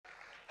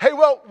Hey,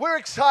 well, we're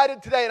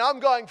excited today, and I'm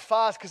going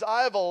fast because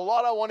I have a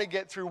lot I want to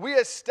get through. We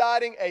are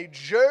starting a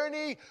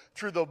journey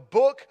through the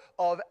book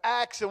of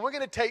Acts, and we're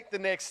going to take the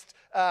next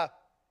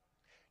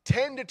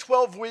 10 to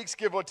 12 weeks,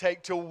 give or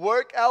take, to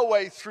work our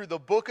way through the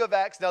book of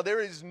Acts. Now,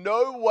 there is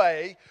no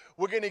way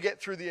we're going to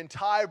get through the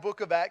entire book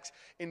of Acts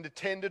into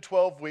 10 to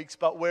 12 weeks,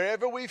 but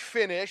wherever we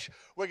finish,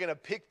 we're going to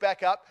pick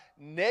back up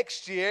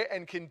next year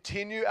and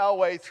continue our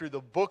way through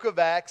the book of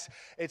Acts.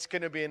 It's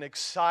going to be an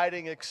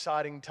exciting,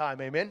 exciting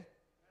time. Amen?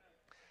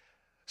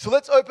 So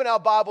let's open our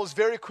Bibles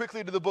very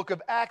quickly to the book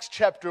of Acts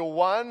chapter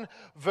 1,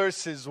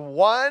 verses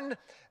 1.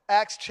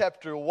 Acts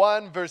chapter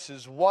 1,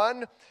 verses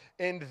 1.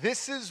 And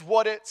this is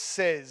what it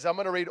says. I'm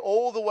going to read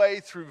all the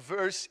way through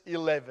verse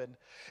 11.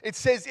 It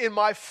says, "In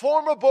my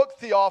former book,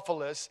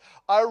 Theophilus,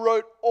 I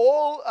wrote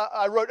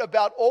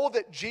about all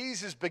that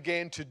Jesus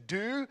began to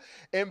do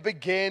and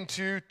began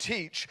to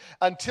teach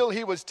until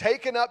he was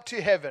taken up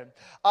to heaven,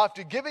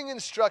 after giving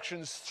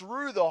instructions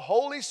through the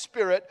Holy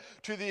Spirit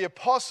to the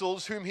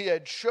apostles whom he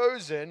had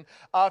chosen.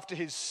 After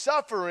his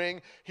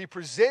suffering, he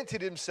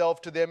presented himself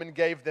to them and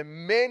gave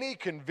them many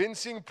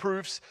convincing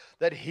proofs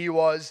that he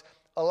was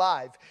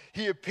alive.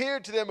 He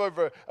appeared to them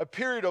over a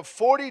period of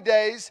 40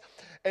 days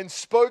and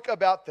spoke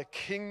about the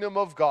kingdom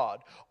of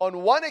God.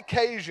 On one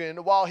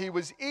occasion, while he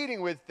was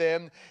eating with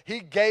them,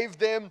 he gave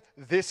them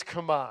this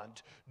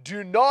command: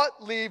 do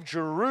not leave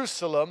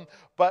Jerusalem,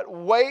 but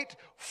wait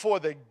for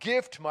the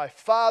gift my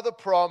Father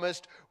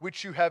promised,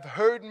 which you have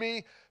heard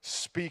me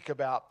speak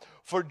about.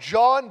 For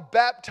John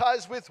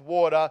baptized with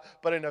water,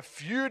 but in a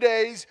few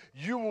days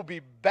you will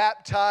be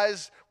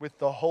baptized with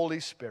the Holy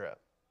Spirit."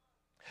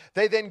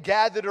 They then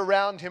gathered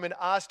around him and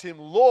asked him,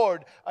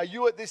 "Lord, are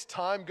you at this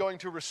time going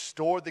to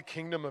restore the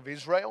kingdom of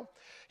Israel?"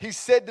 He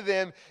said to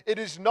them, "It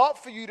is not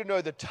for you to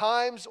know the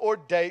times or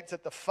dates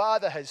that the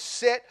Father has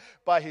set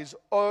by his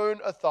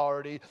own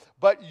authority,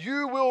 but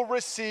you will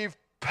receive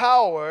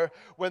power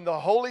when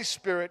the Holy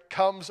Spirit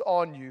comes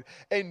on you,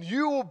 and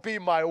you will be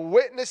my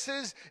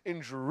witnesses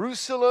in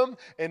Jerusalem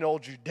and all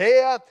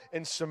Judea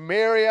and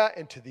Samaria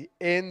and to the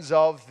ends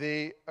of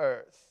the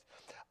earth."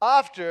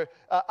 After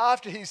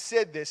he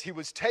said this, he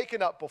was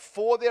taken up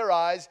before their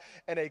eyes,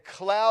 and a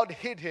cloud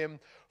hid him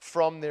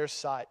from their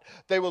sight.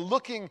 They were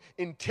looking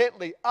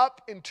intently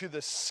up into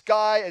the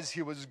sky as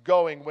he was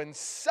going, when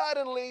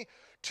suddenly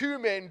two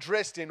men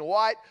dressed in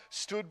white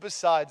stood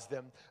beside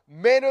them.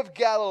 "Men of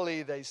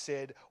Galilee," they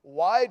said,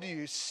 "why do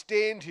you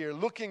stand here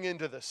looking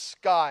into the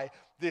sky?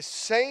 This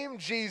same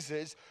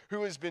Jesus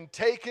who has been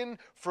taken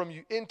from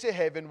you into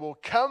heaven will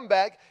come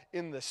back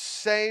in the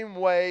same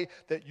way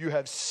that you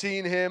have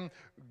seen him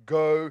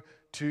go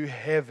to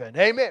heaven."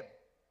 Amen.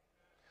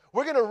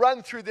 We're going to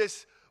run through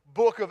this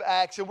book of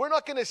Acts, and we're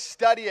not going to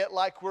study it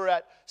like we're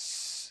at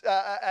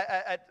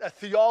a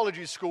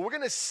theology school. We're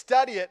going to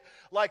study it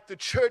like the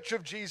Church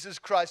of Jesus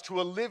Christ, who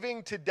are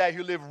living today,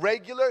 who live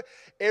regular,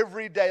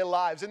 everyday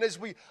lives. And as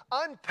we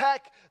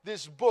unpack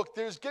this book,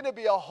 there's going to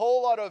be a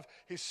whole lot of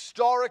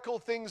historical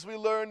things we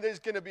learn. There's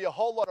going to be a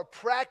whole lot of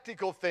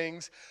practical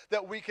things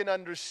that we can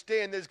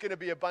understand. There's going to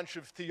be a bunch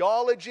of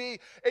theology.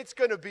 It's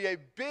going to be a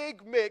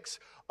big mix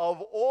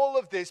of all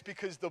of this,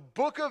 because the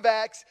book of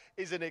Acts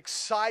is an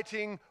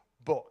exciting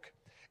book.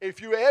 If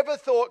you ever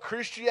thought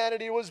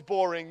Christianity was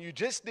boring, you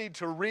just need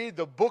to read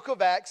the book of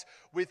Acts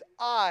with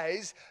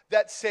eyes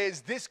that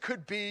says this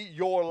could be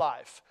your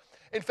life.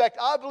 In fact,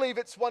 I believe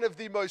it's one of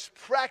the most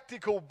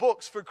practical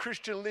books for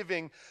Christian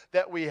living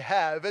that we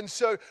have. And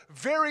so,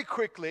 very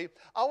quickly,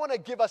 I want to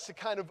give us a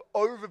kind of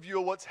overview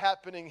of what's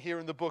happening here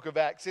in the book of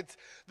Acts.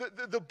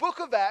 The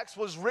book of Acts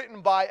was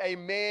written by a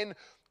man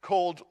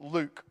called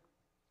Luke.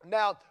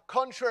 Now,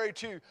 contrary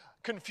to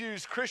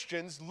confused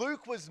Christians,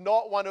 Luke was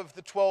not one of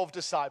the 12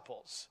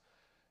 disciples.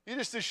 You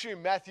just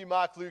assume Matthew,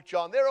 Mark, Luke,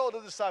 John, they're all the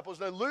disciples.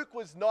 No, Luke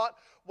was not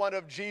one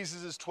of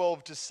Jesus'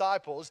 12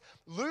 disciples.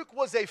 Luke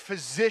was a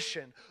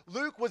physician.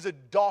 Luke was a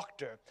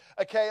doctor.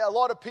 Okay, a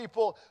lot of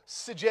people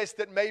suggest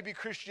that maybe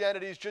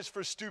Christianity is just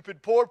for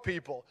stupid poor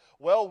people.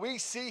 Well, we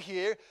see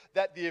here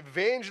that the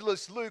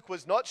evangelist Luke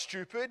was not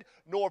stupid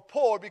nor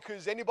poor,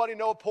 because anybody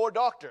know a poor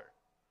doctor?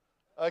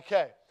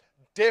 Okay.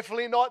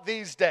 Definitely not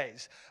these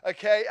days,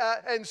 okay?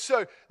 And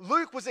so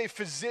Luke was a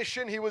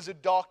physician. He was a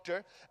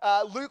doctor.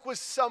 Luke was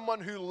someone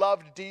who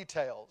loved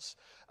details.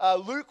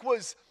 Luke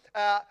was,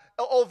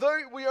 although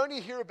we only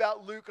hear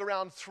about Luke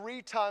around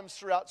 3 times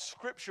throughout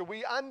Scripture,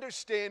 we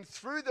understand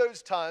through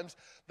those times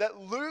that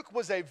Luke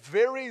was a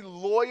very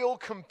loyal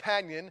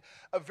companion,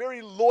 a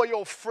very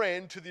loyal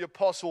friend to the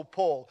Apostle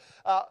Paul.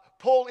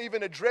 Paul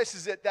even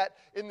addresses it that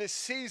in this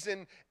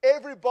season,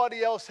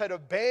 everybody else had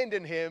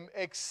abandoned him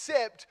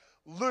except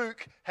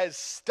Luke has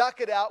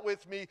stuck it out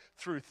with me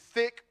through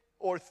thick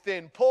or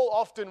thin. Paul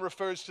often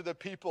refers to the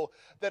people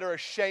that are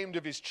ashamed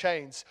of his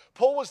chains.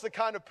 Paul was the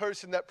kind of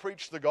person that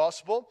preached the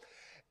gospel.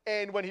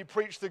 And when he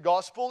preached the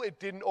gospel, it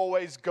didn't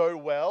always go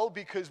well,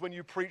 because when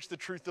you preach the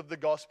truth of the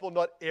gospel,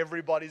 not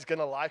everybody's going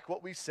to like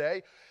what we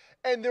say.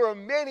 And there are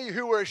many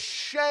who were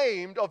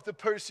ashamed of the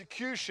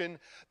persecution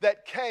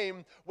that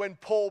came when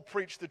Paul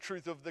preached the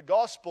truth of the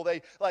gospel.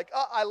 They like,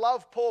 oh, I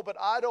love Paul, but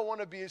I don't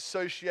want to be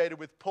associated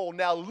with Paul.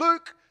 Now,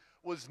 Luke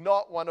was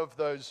not one of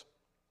those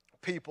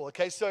people.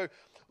 Okay, so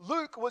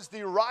Luke was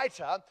the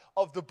writer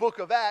of the book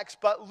of Acts,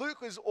 but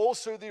Luke was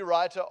also the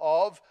writer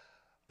of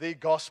the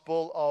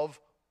Gospel of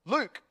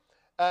Luke.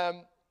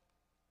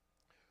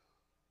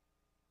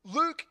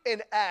 Luke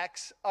and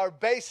Acts are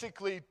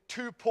basically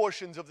two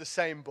portions of the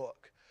same book.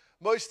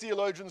 Most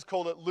theologians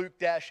call it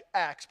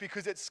Luke-Acts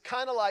because it's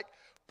kind of like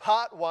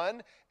part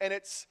one and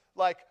it's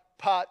like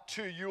part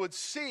two. You would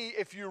see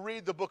if you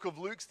read the book of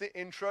Luke's, the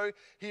intro,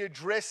 he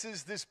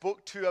addresses this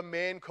book to a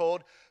man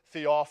called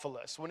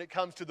Theophilus. When it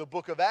comes to the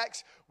book of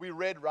Acts, we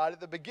read right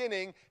at the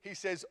beginning, he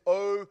says,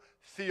 "O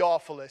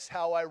Theophilus,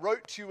 how I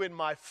wrote to you in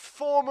my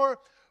former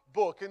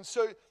book." And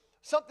so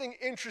something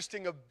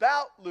interesting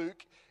about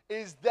Luke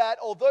is that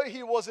although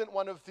he wasn't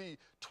one of the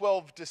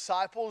 12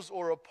 disciples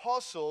or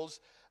apostles,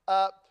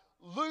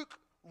 Luke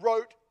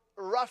wrote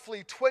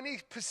roughly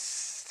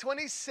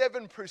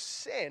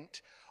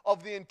 27%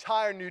 of the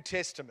entire New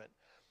Testament.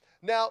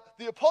 Now,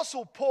 the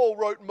Apostle Paul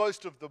wrote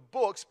most of the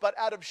books, but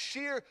out of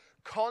sheer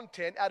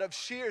content, out of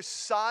sheer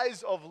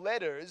size of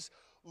letters,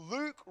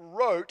 Luke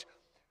wrote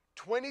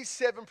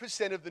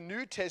 27% of the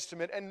New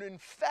Testament, and in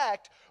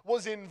fact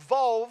was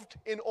involved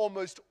in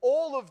almost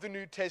all of the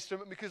New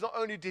Testament, because not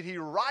only did he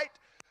write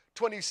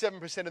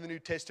 27% of the New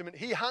Testament,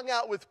 he hung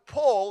out with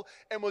Paul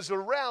and was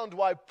around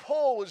while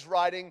Paul was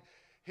writing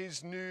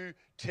his New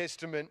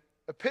Testament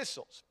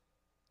epistles.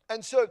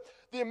 And so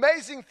the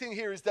amazing thing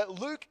here is that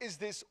Luke is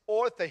this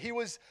author. He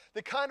was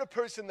the kind of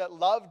person that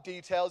loved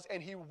details,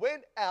 and he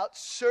went out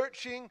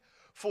searching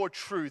for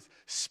truth,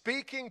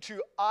 speaking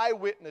to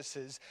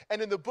eyewitnesses. And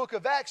in the book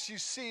of Acts, you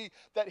see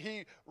that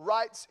he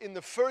writes in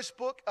the first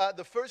book,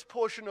 the first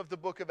portion of the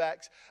book of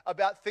Acts,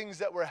 about things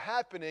that were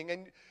happening.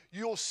 And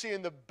you'll see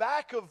in the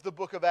back of the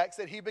book of Acts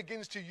that he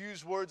begins to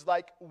use words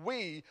like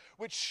 "we,"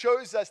 which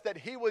shows us that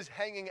he was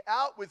hanging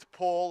out with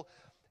Paul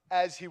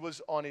as he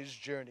was on his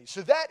journey.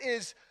 So that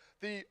is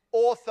the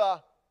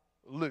author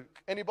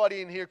Luke.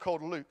 Anybody in here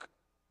called Luke?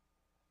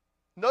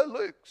 No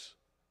Lukes.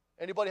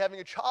 Anybody having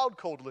a child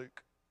called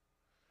Luke?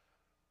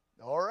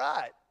 All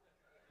right.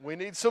 We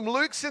need some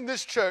Lukes in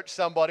this church,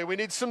 somebody. We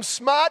need some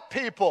smart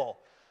people.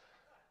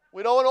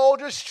 We don't want all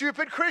just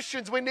stupid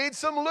Christians. We need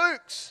some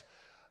Lukes.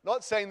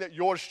 Not saying that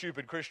you're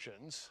stupid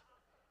Christians.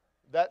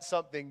 That's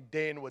something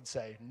Dan would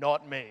say,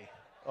 not me.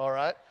 All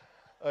right?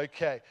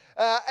 Okay.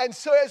 And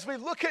so as we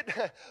look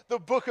at the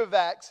book of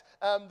Acts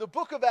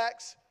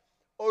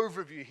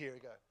overview, here we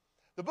go.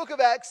 The book of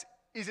Acts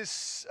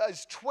is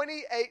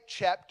 28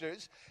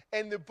 chapters,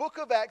 and the book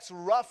of Acts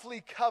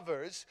roughly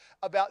covers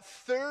about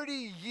 30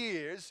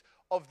 years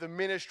of the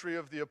ministry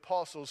of the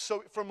apostles.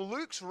 So from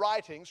Luke's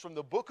writings, from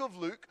the book of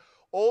Luke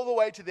all the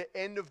way to the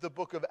end of the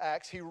book of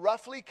Acts, he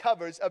roughly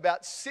covers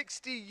about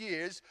 60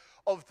 years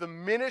of the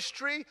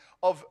ministry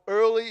of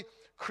early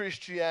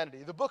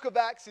Christianity. The book of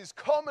Acts is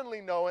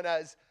commonly known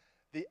as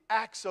the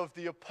Acts of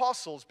the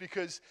Apostles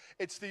because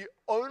it's the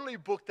only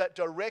book that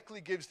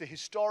directly gives the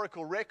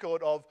historical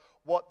record of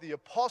what the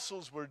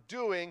apostles were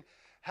doing.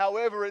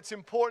 However, it's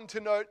important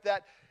to note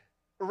that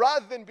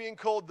rather than being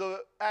called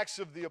the Acts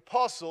of the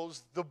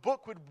Apostles, the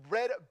book would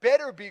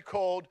better be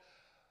called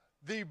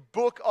the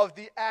book of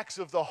the Acts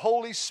of the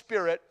Holy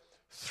Spirit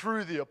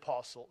through the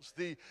apostles.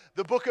 The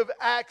book of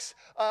Acts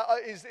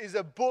is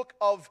a book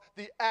of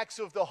the Acts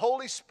of the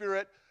Holy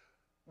Spirit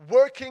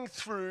working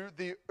through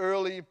the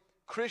early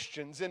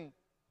Christians. And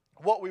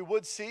what we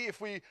would see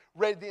if we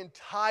read the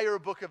entire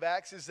book of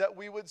Acts is that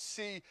we would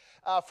see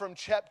from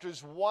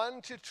chapters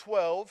 1 to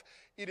 12,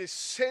 it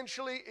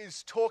essentially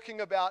is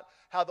talking about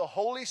how the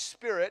Holy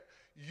Spirit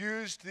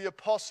used the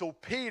apostle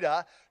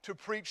Peter to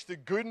preach the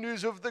good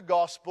news of the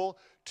gospel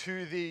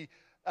to the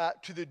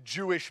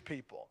Jewish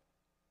people.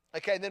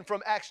 Okay, and then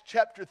from Acts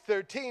chapter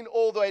 13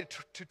 all the way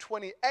to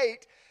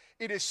 28,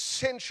 it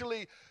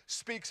essentially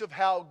speaks of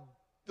how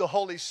the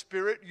Holy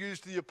Spirit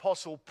used the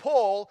Apostle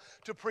Paul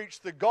to preach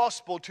the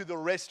gospel to the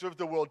rest of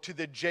the world, to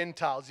the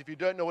Gentiles. If you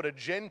don't know what a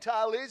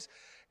Gentile is,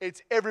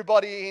 it's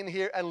everybody in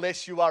here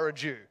unless you are a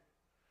Jew.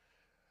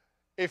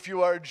 If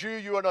you are a Jew,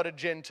 you are not a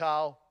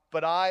Gentile,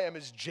 but I am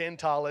as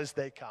Gentile as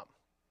they come.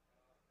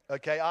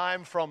 Okay,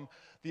 I'm from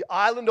the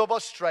island of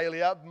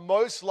Australia.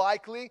 Most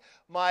likely,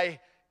 my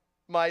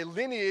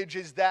lineage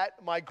is that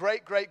my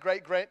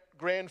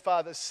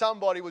great-great-great-great-grandfather,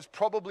 somebody was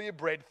probably a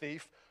bread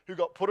thief who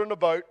got put on a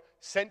boat,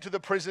 sent to the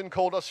prison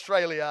called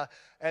Australia,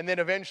 and then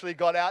eventually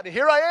got out. And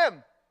here I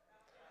am.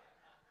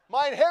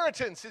 My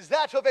inheritance is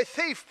that of a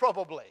thief,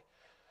 probably.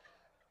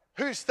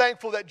 Who's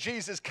thankful that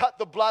Jesus cut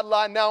the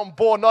bloodline? Now I'm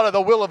born not of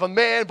the will of a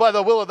man, by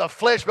the will of the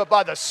flesh, but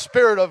by the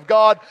Spirit of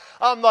God.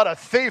 I'm not a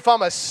thief,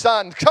 I'm a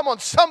son. Come on,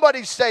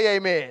 somebody say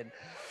amen.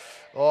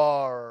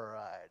 All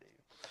righty.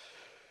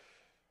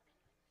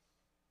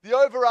 The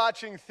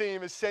overarching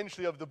theme,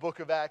 essentially, of the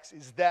book of Acts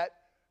is that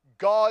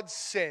God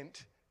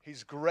sent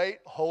His great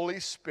Holy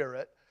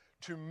Spirit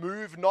to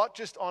move not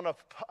just on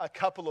a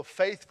couple of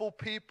faithful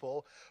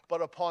people,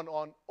 but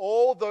on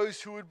all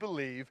those who would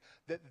believe,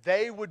 that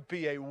they would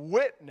be a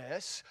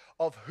witness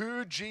of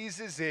who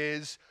Jesus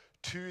is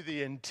to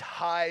the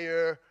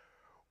entire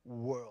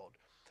world.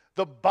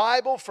 The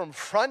Bible from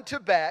front to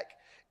back,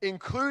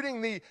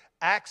 including the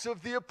Acts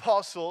of the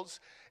Apostles,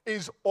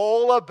 is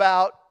all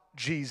about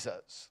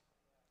Jesus.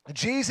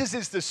 Jesus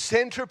is the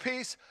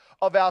centerpiece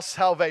of our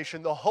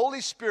salvation. The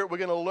Holy Spirit, we're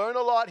going to learn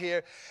a lot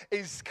here,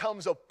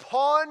 comes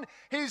upon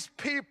his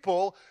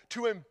people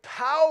to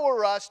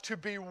empower us to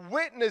be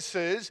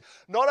witnesses,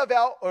 not of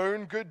our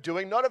own good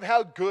doing, not of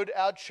how good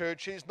our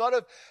church is, not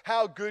of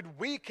how good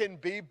we can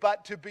be,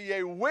 but to be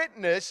a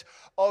witness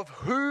of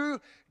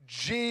who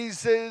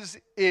Jesus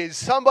is.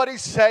 Somebody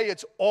say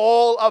it's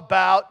all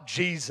about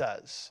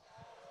Jesus.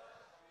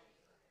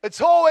 It's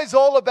always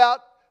all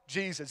about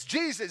Jesus.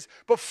 Jesus,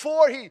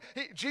 before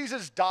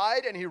Jesus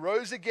died and he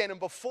rose again, and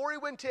before he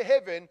went to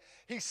heaven,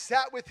 he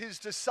sat with his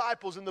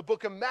disciples. In the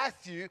book of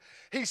Matthew,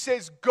 he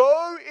says,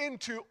 go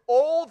into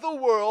all the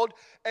world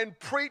and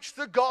preach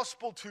the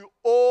gospel to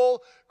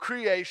all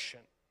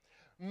creation,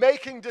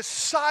 making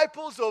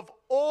disciples of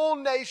all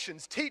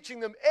nations,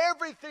 teaching them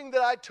everything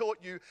that I taught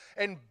you,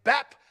 and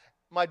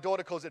my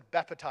daughter calls it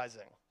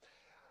baptizing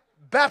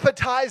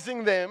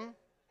them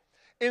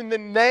in the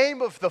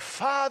name of the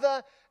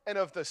Father and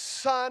of the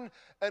Son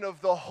and of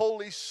the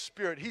Holy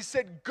Spirit. He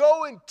said,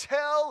 go and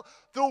tell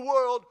the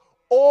world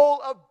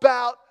all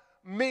about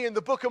me. In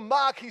the book of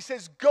Mark, he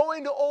says, go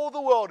into all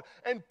the world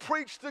and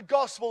preach the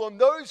gospel, and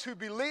those who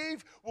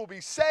believe will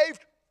be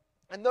saved,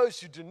 and those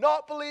who do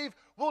not believe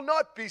will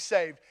not be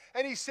saved.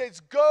 And he says,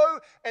 go,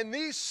 and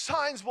these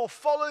signs will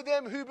follow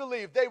them who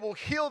believe. They will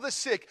heal the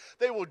sick.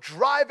 They will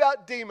drive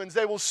out demons.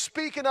 They will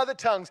speak in other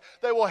tongues.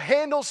 They will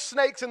handle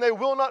snakes, and they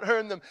will not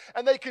harm them.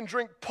 And they can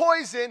drink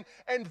poison,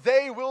 and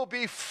they will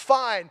be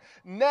fine.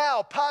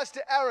 Now,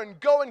 Pastor Aaron,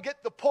 go and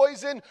get the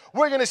poison.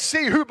 We're going to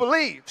see who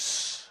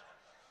believes.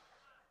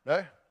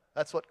 No?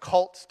 That's what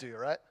cults do,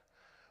 right?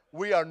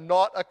 We are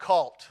not a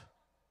cult,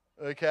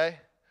 okay?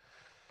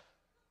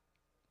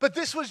 But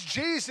this was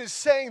Jesus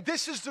saying,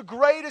 this is the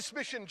greatest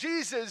mission.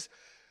 Jesus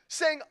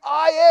saying,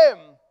 I am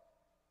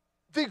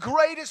the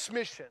greatest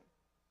mission.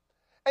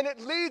 And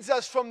it leads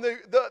us from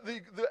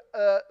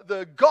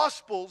the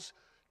Gospels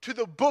to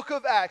the book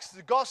of Acts.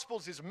 The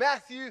Gospels is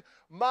Matthew,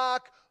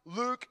 Mark,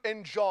 Luke,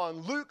 and John.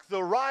 Luke,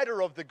 the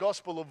writer of the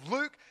Gospel of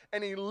Luke,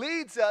 and he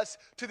leads us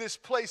to this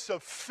place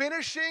of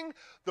finishing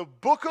the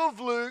book of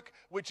Luke,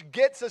 which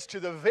gets us to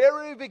the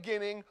very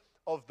beginning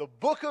of the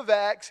book of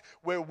Acts,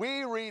 where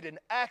we read in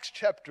Acts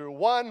chapter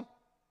 1,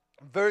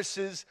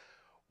 verses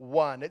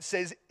 1. It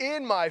says,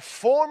 in my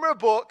former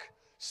book,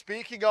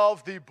 speaking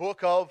of the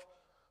book of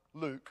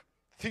Luke,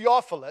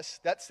 Theophilus,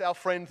 that's our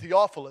friend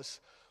Theophilus.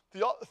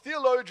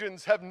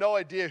 Theologians have no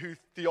idea who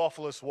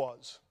Theophilus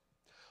was.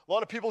 A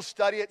lot of people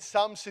study it.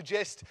 Some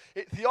suggest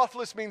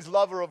Theophilus means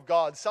lover of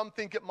God. Some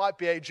think it might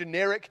be a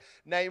generic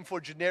name for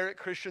generic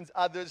Christians.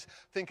 Others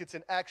think it's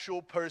an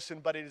actual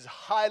person, but it is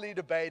highly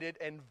debated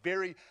and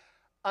very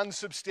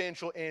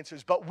unsubstantial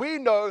answers. But we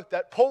know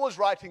that Paul was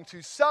writing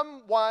to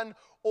someone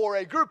or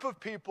a group of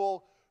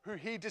people who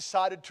he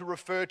decided to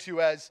refer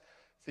to as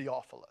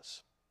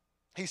Theophilus.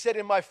 He said,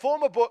 in my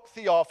former book,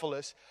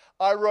 Theophilus,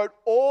 I wrote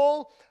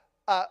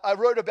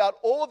about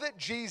all that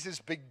Jesus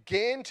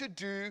began to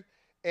do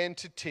and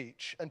to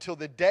teach until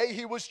the day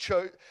he was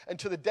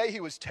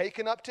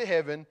taken up to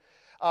heaven,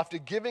 after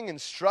giving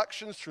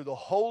instructions through the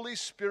Holy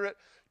Spirit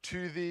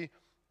to the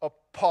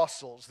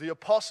apostles. The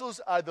apostles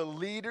are the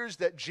leaders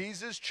that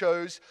Jesus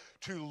chose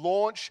to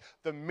launch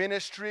the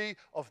ministry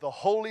of the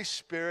Holy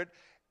Spirit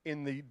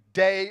in the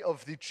day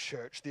of the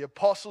church. The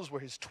apostles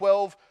were his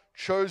 12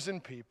 chosen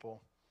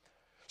people.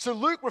 So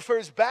Luke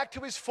refers back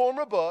to his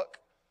former book,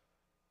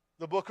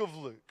 the book of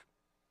Luke.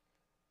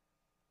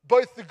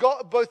 Both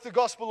the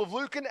Gospel of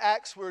Luke and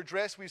Acts were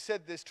addressed, we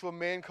said this, to a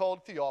man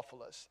called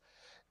Theophilus.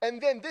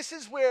 And then this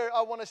is where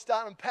I want to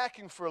start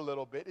unpacking for a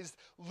little bit, is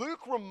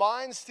Luke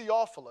reminds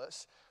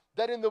Theophilus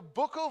that in the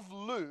book of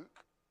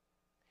Luke,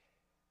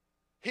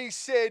 he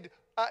said,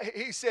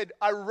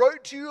 I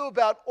wrote to you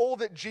about all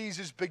that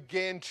Jesus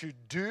began to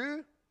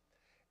do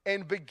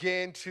and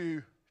began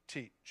to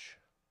teach.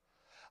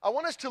 I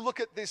want us to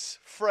look at this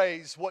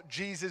phrase, what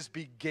Jesus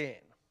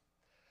began.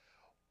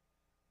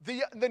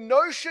 The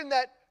notion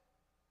that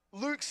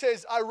Luke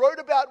says, I wrote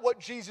about what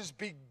Jesus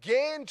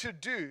began to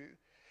do,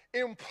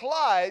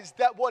 implies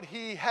that what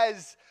he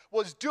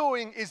was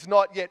doing is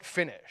not yet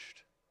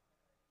finished.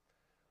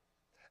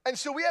 And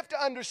so we have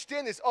to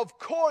understand this. Of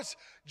course,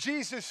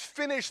 Jesus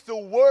finished the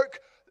work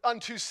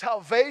unto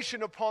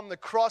salvation upon the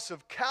cross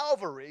of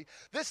Calvary.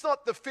 This is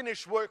not the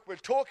finished work we're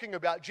talking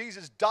about.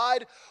 Jesus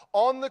died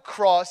on the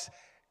cross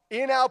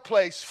in our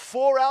place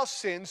for our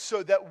sins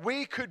so that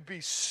we could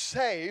be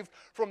saved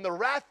from the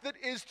wrath that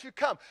is to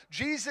come.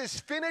 Jesus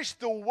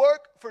finished the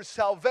work for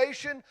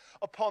salvation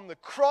upon the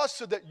cross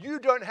so that you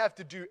don't have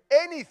to do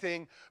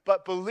anything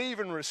but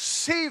believe and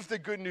receive the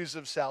good news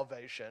of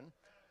salvation.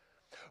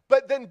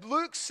 But then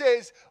Luke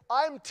says,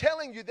 I'm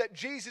telling you that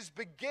Jesus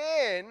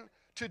began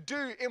to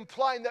do,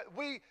 implying that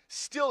we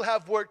still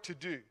have work to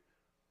do.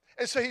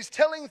 And so he's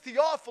telling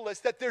Theophilus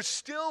that there's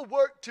still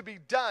work to be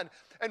done.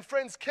 And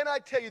friends, can I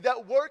tell you,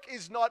 that work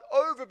is not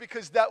over,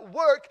 because that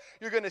work,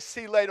 you're going to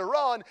see later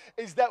on,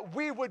 is that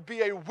we would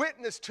be a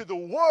witness to the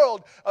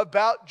world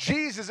about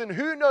Jesus. And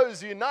who knows,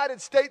 the United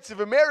States of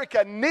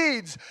America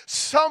needs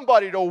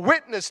somebody to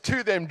witness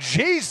to them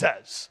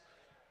Jesus.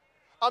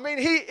 I mean,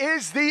 he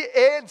is the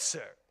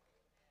answer.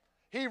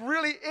 He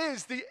really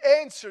is the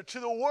answer to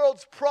the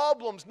world's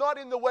problems, not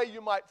in the way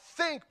you might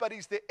think, but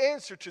he's the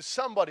answer to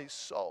somebody's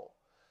soul.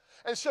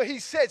 And so he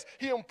says,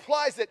 he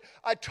implies that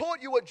I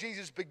taught you what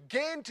Jesus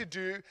began to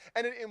do,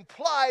 and it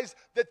implies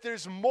that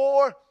there's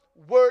more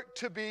work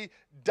to be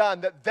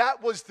done,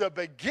 that was the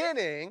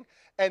beginning,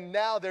 and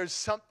now there's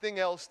something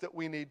else that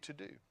we need to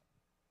do.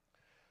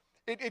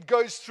 It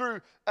goes through,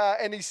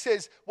 and he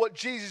says what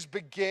Jesus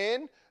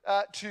began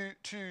to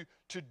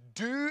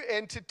do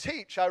and to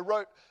teach. I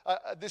wrote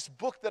this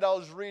book that I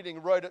was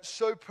reading, wrote it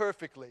so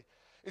perfectly.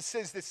 It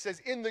says this,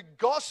 in the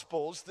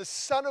Gospels, the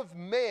Son of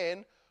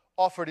Man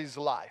offered his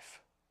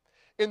life.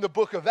 In the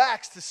book of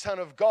Acts, the Son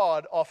of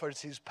God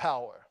offers his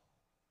power.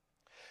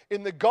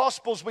 In the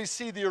Gospels, we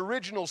see the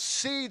original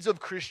seeds of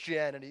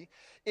Christianity.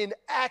 In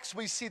Acts,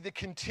 we see the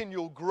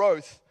continual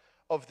growth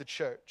of the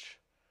church.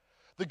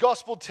 The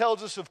Gospel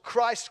tells us of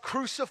Christ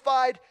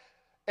crucified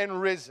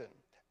and risen.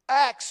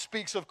 Acts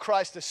speaks of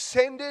Christ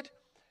ascended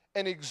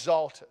and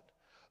exalted.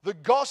 The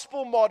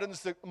Gospel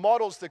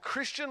models the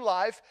Christian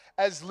life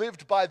as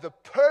lived by the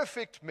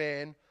perfect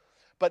man,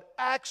 but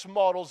Acts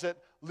models it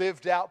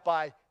lived out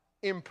by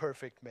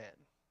imperfect man.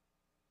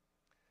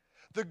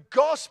 The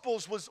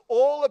Gospels was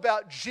all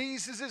about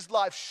Jesus'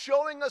 life,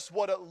 showing us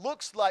what it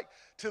looks like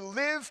to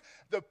live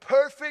the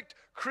perfect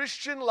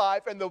Christian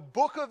life. And the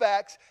book of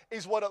Acts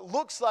is what it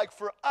looks like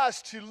for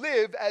us to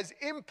live as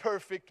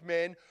imperfect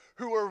men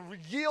who are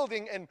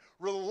yielding and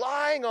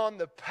relying on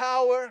the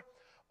power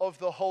of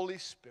the Holy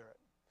Spirit.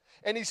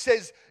 And he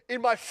says,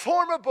 in my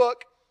former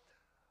book,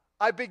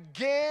 I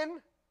began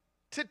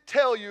to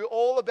tell you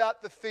all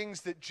about the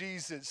things that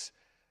Jesus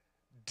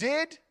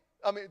did.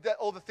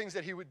 All the things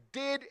that he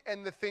did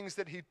and the things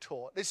that he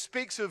taught. This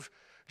speaks of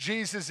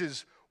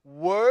Jesus'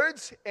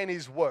 words and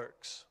his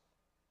works.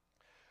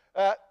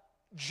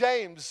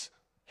 James,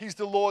 he's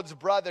the Lord's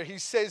brother. He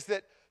says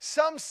that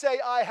some say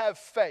I have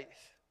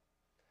faith.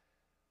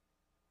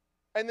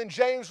 And then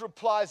James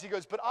replies, he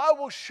goes, but I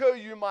will show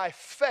you my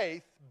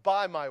faith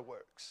by my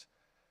works.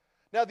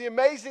 Now, the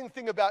amazing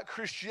thing about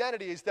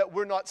Christianity is that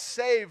we're not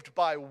saved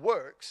by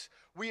works.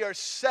 We are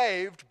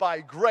saved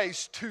by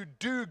grace to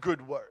do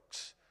good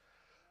works.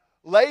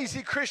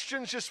 Lazy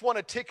Christians just want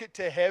a ticket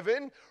to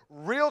heaven.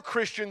 Real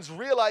Christians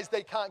realize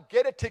they can't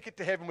get a ticket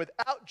to heaven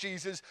without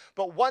Jesus,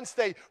 but once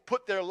they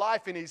put their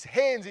life in his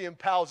hands, he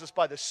empowers us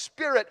by the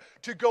Spirit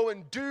to go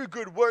and do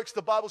good works,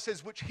 the Bible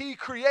says, which he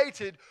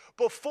created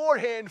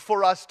beforehand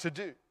for us to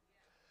do.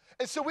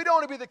 And so we don't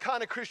want to be the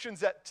kind of Christians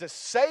that just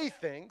say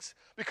things,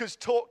 because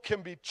talk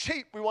can be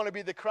cheap. We want to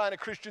be the kind of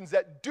Christians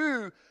that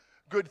do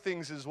good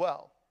things as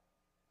well.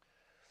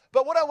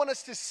 But what I want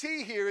us to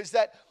see here is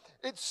that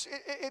it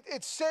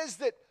says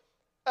that,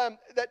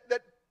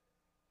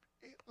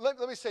 let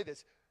me say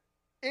this.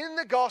 In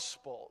the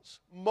Gospels,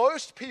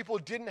 most people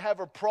didn't have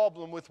a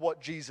problem with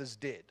what Jesus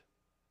did.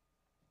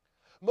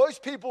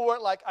 Most people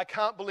weren't like, I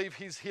can't believe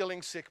he's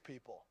healing sick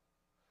people.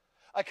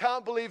 I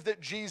can't believe that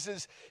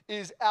Jesus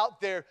is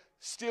out there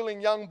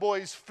stealing young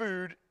boys'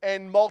 food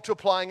and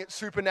multiplying it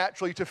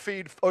supernaturally to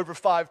feed over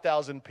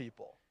 5,000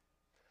 people.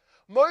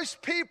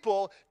 Most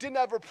people didn't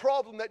have a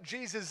problem that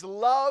Jesus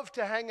loved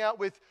to hang out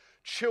with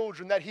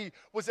children, that he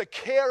was a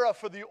carer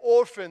for the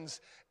orphans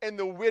and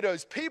the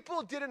widows.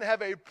 People didn't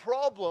have a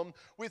problem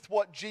with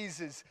what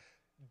Jesus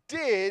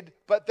did,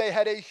 but they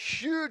had a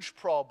huge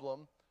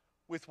problem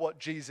with what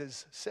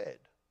Jesus said.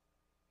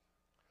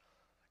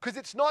 Because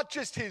it's not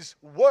just his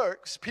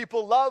works.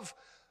 People love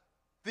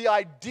the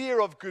idea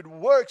of good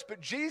works,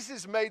 but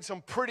Jesus made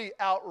some pretty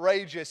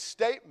outrageous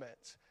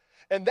statements.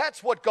 And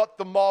that's what got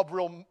the mob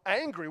real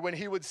angry, when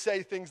he would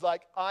say things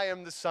like, I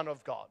am the Son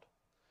of God.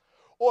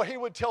 Or he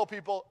would tell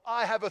people,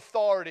 I have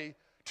authority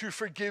to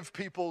forgive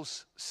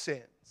people's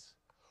sins.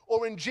 Or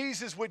when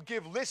Jesus would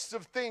give lists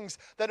of things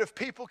that if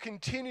people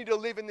continue to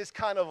live in this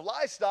kind of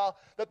lifestyle,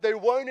 that they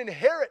won't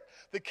inherit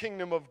the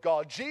kingdom of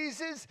God.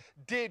 Jesus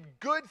did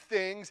good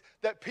things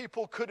that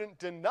people couldn't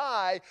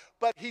deny,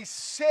 but he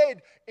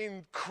said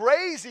in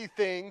crazy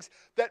things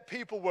that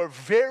people were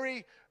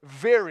very,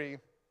 very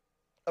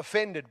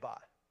offended by.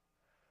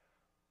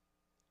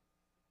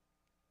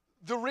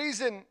 The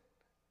reason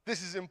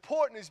this is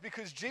important is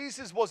because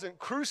Jesus wasn't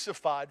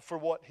crucified for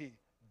what he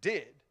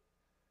did.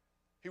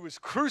 He was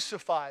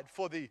crucified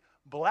for the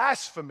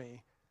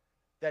blasphemy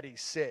that he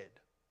said.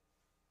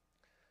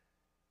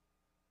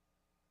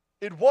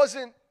 It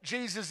wasn't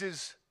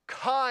Jesus'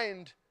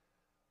 kind,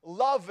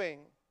 loving,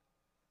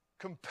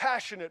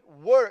 compassionate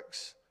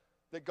works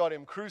that got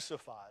him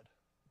crucified.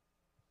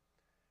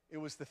 It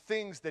was the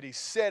things that he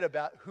said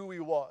about who he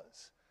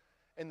was,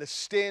 and the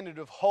standard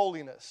of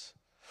holiness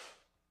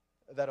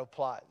that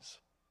applies.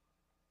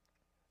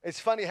 It's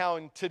funny how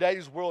in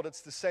today's world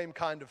it's the same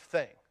kind of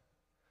thing.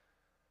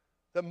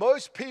 That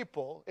most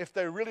people, if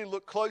they really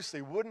look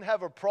closely, wouldn't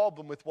have a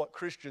problem with what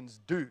Christians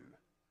do.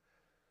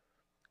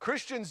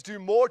 Christians do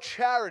more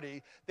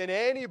charity than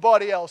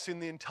anybody else in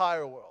the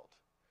entire world.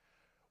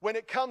 When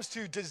it comes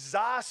to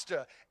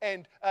disaster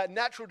and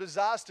natural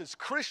disasters,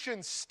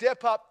 Christians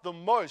step up the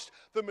most.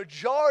 The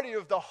majority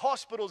of the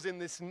hospitals in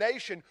this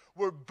nation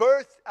were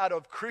birthed out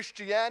of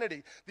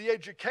Christianity.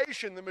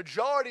 The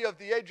majority of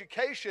the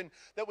education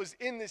that was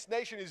in this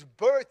nation is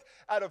birthed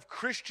out of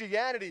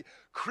Christianity.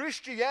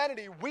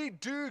 Christianity, we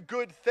do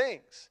good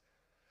things.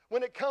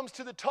 When it comes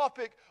to the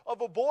topic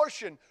of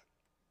abortion,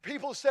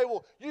 people say,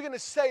 well, you're going to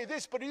say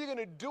this, but are you going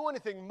to do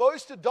anything?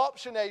 Most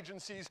adoption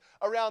agencies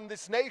around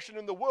this nation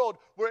and the world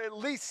were at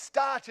least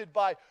started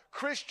by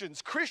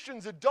Christians.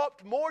 Christians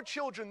adopt more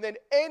children than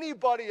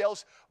anybody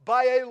else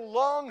by a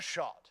long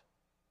shot.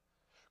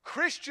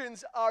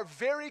 Christians are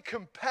very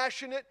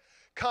compassionate,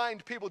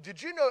 kind people.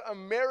 Did you know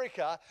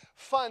America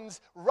funds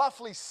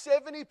roughly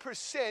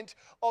 70%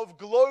 of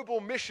global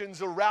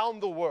missions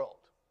around the world?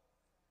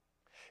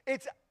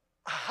 It's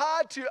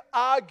hard to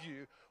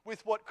argue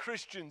with what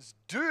Christians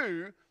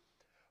do,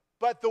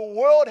 but the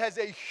world has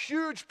a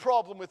huge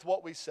problem with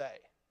what we say.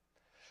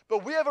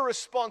 But we have a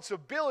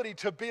responsibility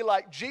to be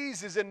like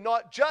Jesus and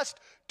not just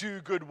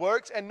do good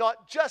works and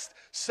not just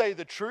say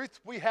the truth.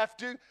 We have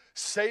to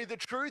say the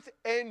truth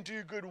and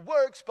do good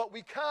works, but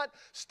we can't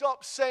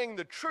stop saying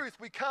the truth.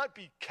 We can't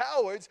be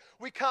cowards.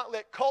 We can't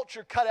let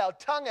culture cut our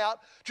tongue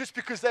out just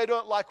because they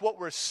don't like what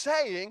we're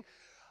saying.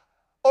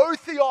 O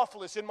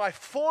Theophilus, in my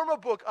former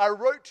book, I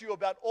wrote to you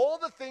about all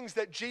the things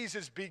that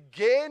Jesus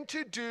began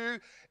to do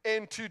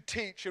and to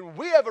teach. And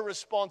we have a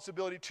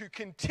responsibility to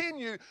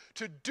continue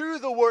to do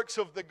the works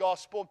of the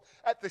gospel,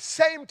 at the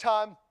same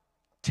time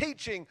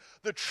teaching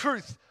the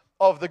truth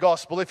of the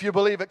gospel. If you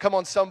believe it, come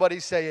on, somebody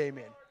say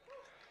amen.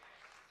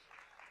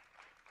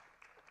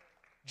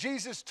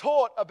 Jesus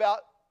taught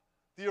about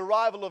the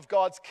arrival of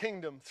God's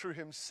kingdom through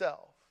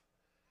himself.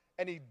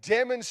 And he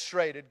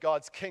demonstrated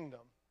God's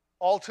kingdom,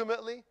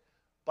 ultimately,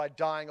 by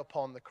dying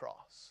upon the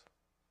cross.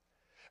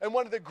 And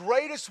one of the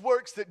greatest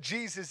works that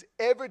Jesus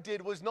ever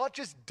did was not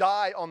just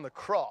die on the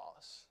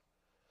cross.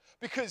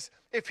 Because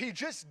if he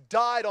just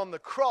died on the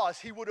cross,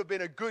 he would have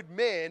been a good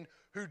man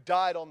who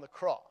died on the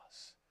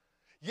cross.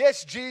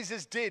 Yes,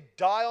 Jesus did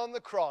die on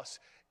the cross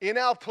in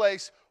our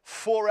place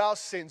for our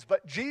sins,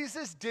 but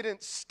Jesus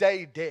didn't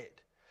stay dead.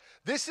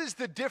 This is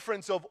the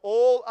difference of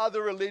all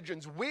other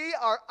religions. We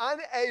are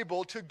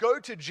unable to go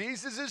to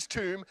Jesus'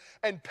 tomb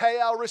and pay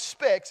our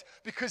respects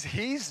because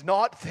he's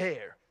not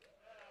there.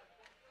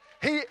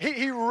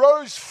 He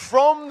rose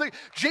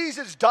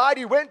Jesus died,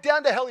 he went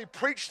down to hell, he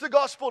preached the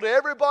gospel to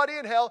everybody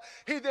in hell.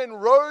 He then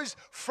rose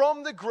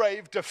from the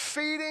grave,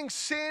 defeating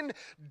sin,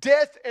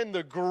 death, and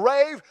the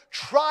grave,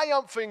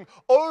 triumphing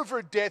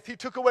over death. He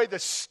took away the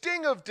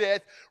sting of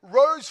death,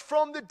 rose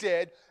from the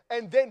dead,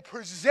 and then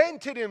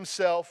presented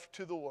himself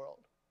to the world.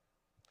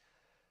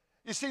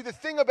 You see, the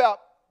thing about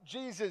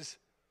Jesus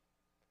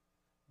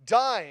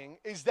dying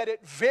is that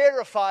it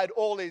verified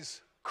all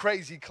his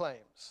crazy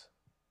claims.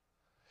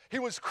 He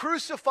was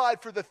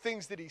crucified for the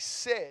things that he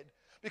said,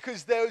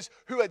 because those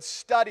who had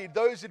studied,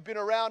 those who had been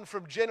around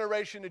from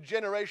generation to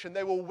generation,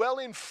 they were well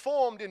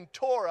informed in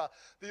Torah,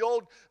 the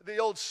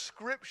old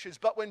scriptures.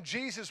 But when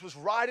Jesus was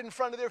right in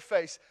front of their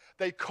face,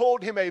 they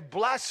called him a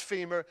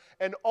blasphemer,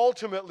 and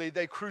ultimately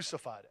they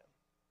crucified him.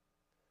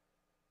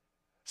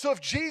 So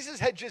if Jesus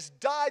had just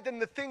died, then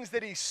the things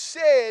that he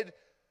said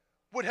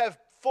would have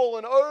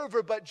fallen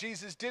over, but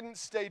Jesus didn't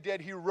stay dead.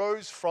 He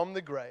rose from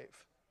the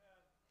grave.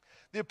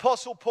 The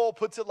Apostle Paul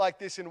puts it like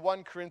this in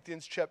 1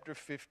 Corinthians chapter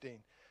 15,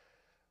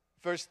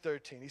 verse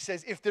 13. He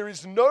says, if there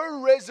is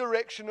no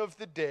resurrection of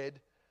the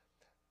dead,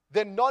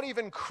 then not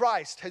even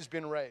Christ has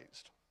been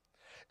raised.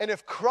 And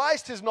if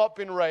Christ has not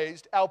been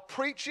raised, our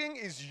preaching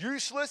is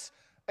useless,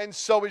 and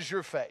so is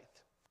your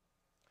faith.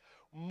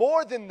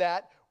 More than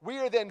that, we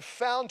are then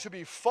found to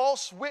be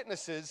false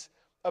witnesses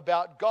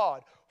about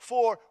God.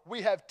 For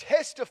we have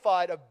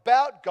testified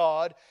about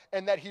God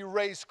and that he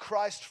raised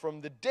Christ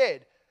from the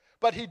dead.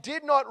 But he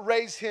did not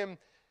raise him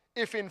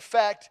if in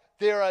fact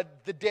the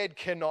dead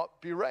cannot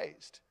be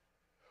raised.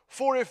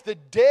 For if the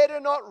dead are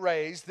not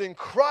raised, then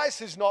Christ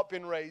has not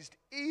been raised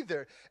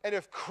either. And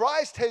if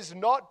Christ has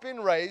not been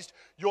raised,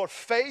 your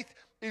faith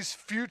is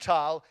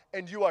futile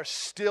and you are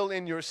still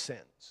in your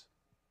sins.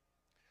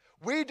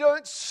 We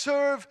don't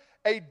serve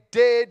a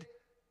dead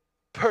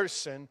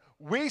person.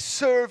 We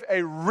serve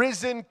a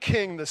risen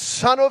King, the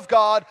Son of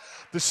God,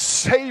 the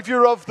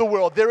Savior of the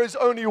world. There is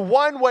only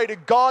one way to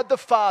God the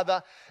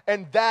Father,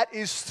 and that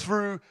is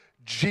through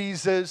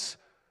Jesus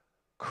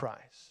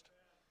Christ.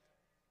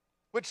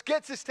 Which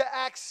gets us to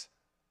Acts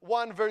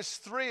 1 verse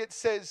 3. It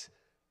says,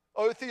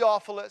 O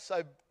Theophilus,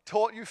 I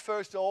taught you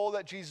first all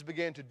that Jesus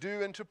began to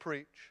do and to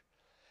preach.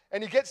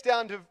 And he gets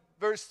down to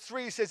verse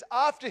 3 says,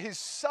 after his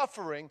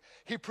suffering,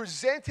 he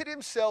presented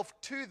himself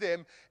to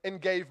them and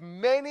gave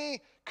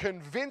many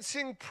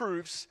convincing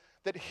proofs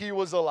that he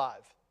was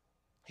alive.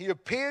 He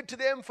appeared to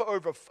them for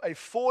over a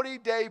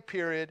 40-day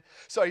period.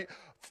 So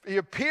he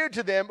appeared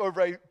to them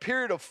over a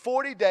period of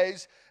 40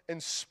 days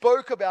and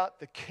spoke about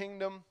the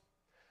kingdom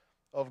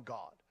of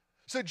God.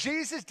 So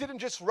Jesus didn't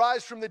just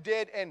rise from the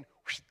dead and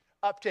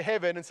up to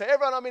heaven and say,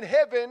 everyone, I'm in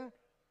heaven.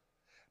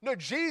 No,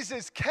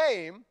 Jesus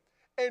came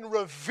and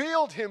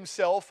revealed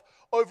himself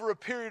over a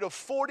period of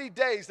 40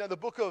 days. Now, the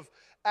book of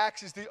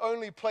Acts is the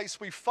only place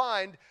we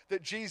find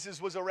that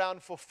Jesus was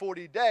around for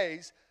 40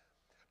 days.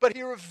 But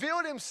he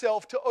revealed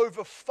himself to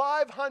over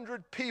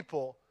 500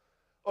 people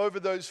over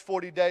those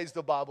 40 days,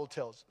 the Bible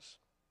tells us.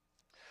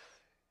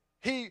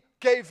 He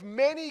gave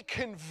many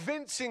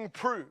convincing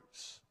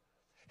proofs.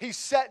 He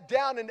sat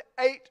down and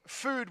ate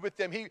food with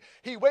them.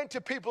 He went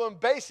to people and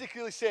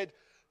basically said,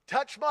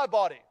 touch my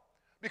body,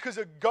 because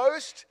a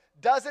ghost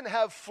doesn't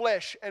have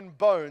flesh and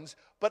bones,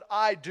 but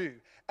I do.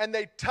 And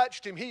they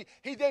touched him. He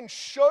then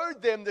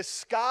showed them the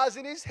scars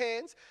in his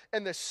hands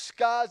and the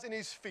scars in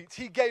his feet.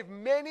 He gave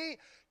many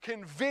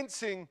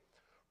convincing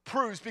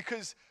proofs,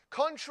 because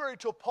contrary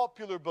to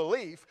popular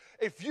belief,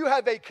 if you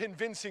have a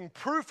convincing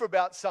proof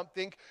about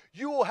something,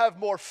 you will have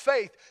more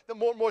faith, the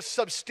more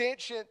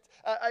substantial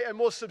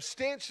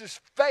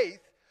faith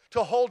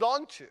to hold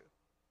on to.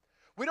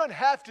 We don't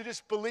have to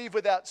just believe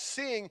without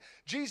seeing.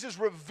 Jesus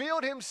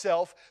revealed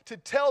himself to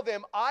tell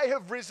them, I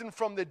have risen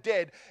from the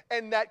dead.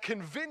 And that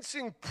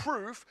convincing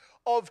proof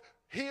of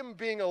him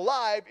being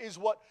alive is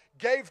what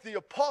gave the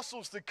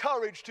apostles the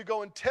courage to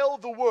go and tell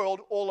the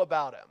world all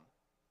about him.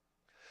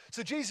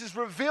 So Jesus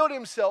revealed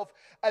himself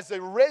as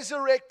a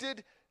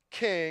resurrected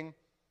king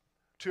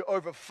to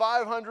over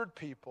 500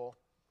 people.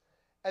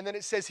 And then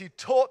it says he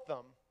taught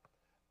them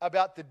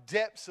about the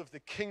depths of the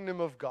kingdom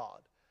of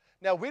God.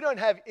 Now, we don't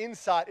have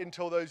insight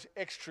into those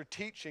extra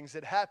teachings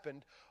that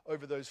happened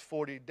over those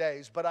 40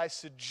 days, but I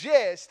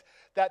suggest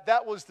that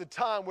that was the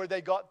time where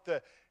they got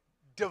the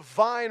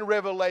divine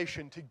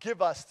revelation to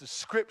give us the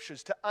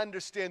scriptures, to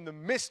understand the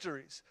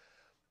mysteries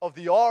of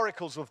the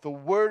oracles of the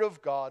Word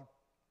of God,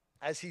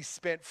 as he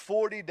spent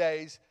 40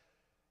 days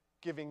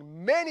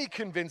giving many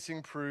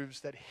convincing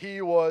proofs that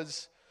he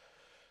was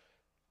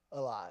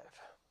alive.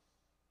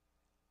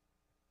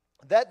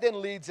 That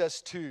then leads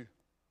us to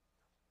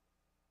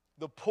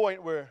the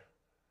point where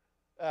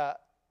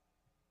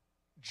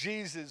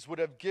Jesus would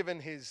have given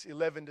his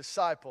 11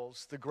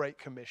 disciples the Great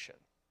Commission.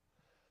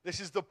 This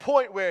is the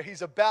point where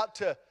he's about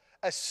to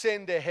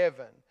ascend to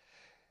heaven.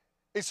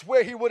 It's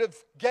where he would have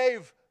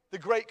gave the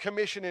Great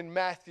Commission in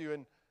Matthew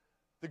and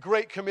the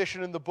Great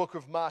Commission in the book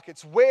of Mark.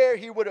 It's where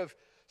he would have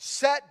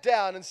sat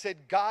down and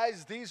said,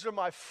 guys, these are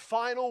my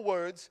final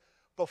words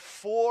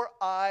before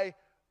I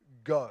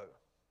go.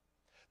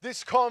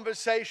 This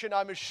conversation,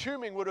 I'm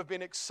assuming, would have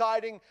been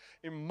exciting,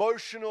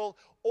 emotional,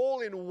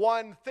 all in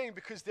one thing,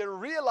 because they're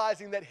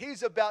realizing that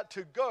he's about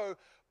to go,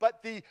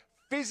 but the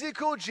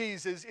physical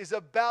Jesus is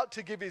about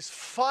to give his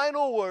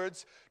final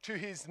words to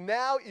his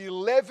now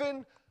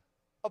 11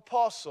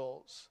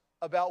 apostles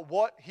about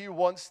what he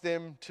wants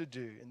them to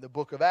do. In the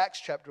book of Acts,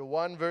 chapter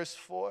 1, verse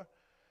 4,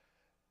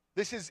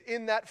 this is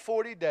in that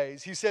 40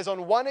 days. He says,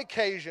 on one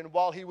occasion,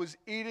 while he was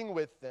eating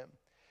with them,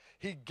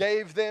 he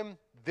gave them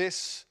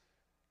this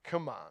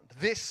command,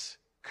 this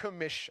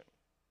commission.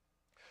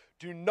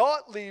 Do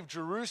not leave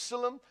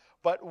Jerusalem,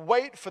 but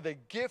wait for the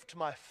gift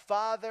my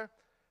Father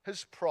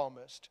has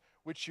promised,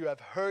 which you have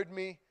heard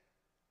me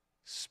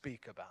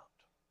speak about.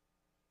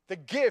 The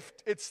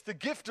gift, it's the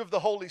gift of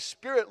the Holy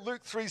Spirit.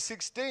 Luke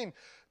 3:16,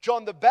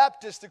 John the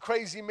Baptist, the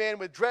crazy man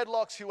with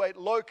dreadlocks who ate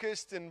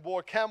locusts and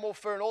wore camel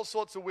fur and all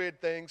sorts of weird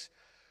things.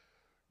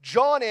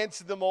 John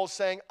answered them all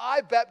saying,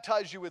 I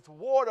baptize you with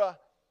water,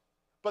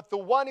 but the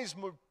one is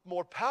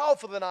more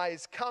powerful than I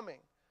is coming,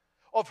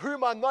 of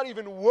whom I'm not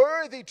even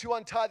worthy to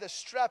untie the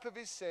strap of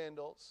his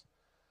sandals.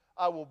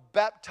 I will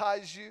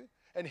baptize you,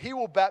 and he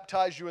will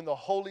baptize you in the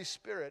Holy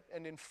Spirit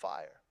and in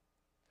fire.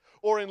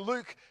 Or in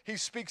Luke, he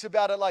speaks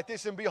about it like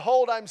this, and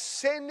behold, I'm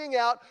sending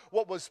out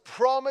what was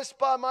promised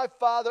by my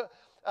Father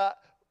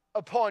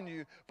upon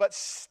you, but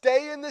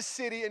stay in the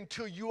city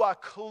until you are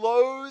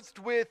clothed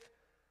with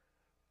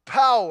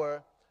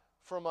power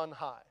from on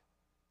high.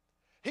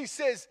 He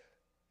says,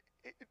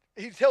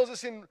 he tells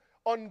us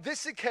on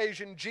this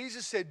occasion,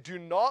 Jesus said, do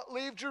not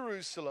leave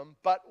Jerusalem,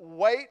 but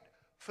wait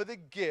for the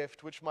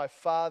gift which my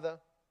Father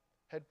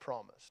had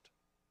promised.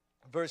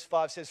 Verse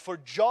 5 says, for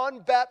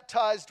John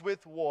baptized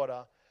with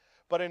water,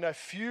 but in a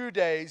few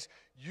days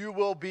you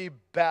will be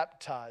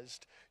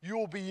baptized. You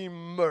will be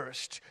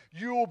immersed.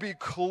 You will be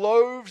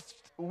clothed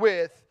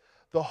with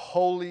the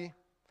Holy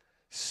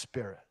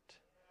Spirit.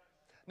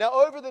 Now,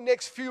 over the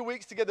next few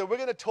weeks together, we're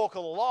going to talk a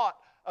lot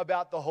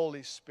about the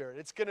Holy Spirit.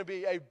 It's going to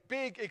be a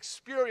big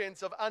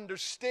experience of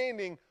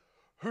understanding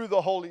who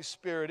the Holy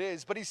Spirit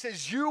is. But he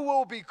says, you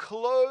will be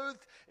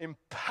clothed,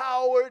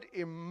 empowered,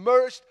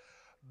 immersed,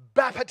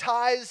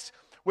 baptized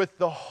with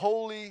the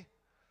Holy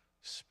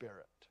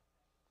Spirit.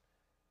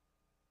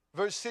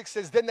 Verse 6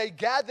 says, then they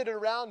gathered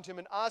around him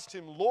and asked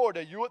him, Lord,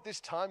 are you at this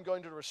time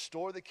going to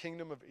restore the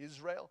kingdom of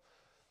Israel?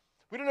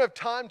 We don't have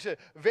time to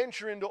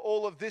venture into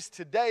all of this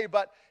today,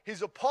 but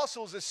his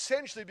apostles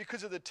essentially,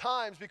 because of the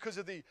times, because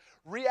of the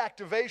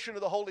reactivation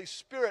of the Holy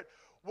Spirit,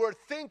 were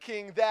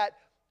thinking that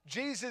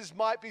Jesus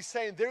might be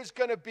saying there's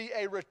going to be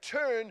a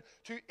return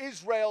to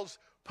Israel's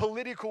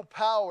political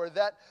power,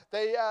 that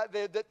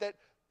the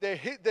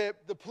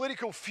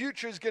political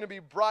future is going to be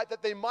bright,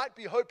 that they might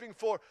be hoping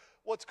for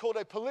what's called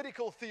a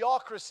political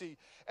theocracy.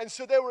 And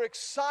so they were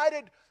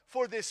excited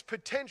for this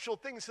potential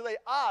thing. So they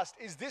asked,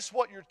 is this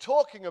what you're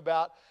talking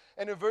about?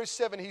 And in verse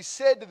 7, he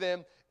said to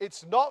them,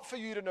 it's not for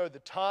you to know the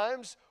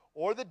times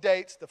or the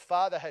dates the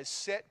Father has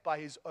set by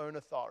his own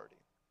authority.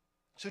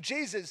 So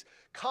Jesus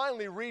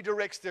kindly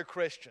redirects their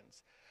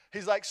questions.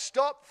 He's like,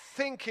 stop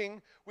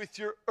thinking with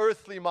your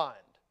earthly mind.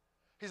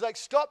 He's like,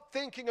 stop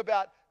thinking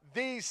about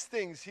these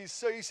things. He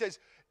says,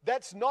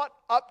 that's not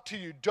up to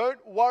you.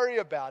 Don't worry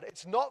about it.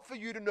 It's not for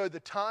you to know the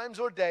times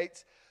or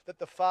dates that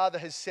the Father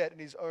has set in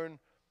his own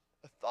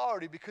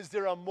authority, because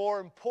there are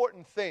more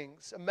important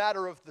things, a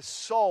matter of the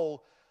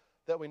soul,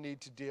 that we need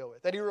to deal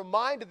with. And he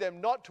reminded them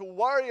not to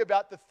worry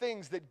about the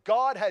things that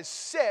God has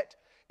set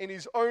in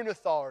his own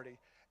authority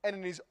and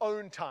in his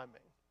own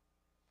timing.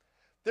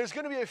 There's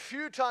going to be a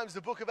few times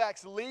the book of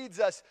Acts leads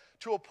us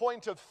to a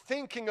point of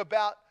thinking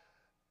about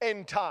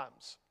end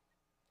times,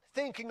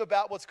 thinking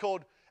about what's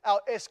called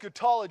our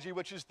eschatology,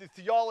 which is the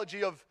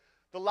theology of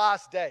the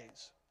last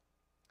days.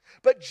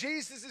 But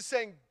Jesus is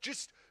saying,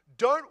 just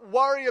don't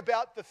worry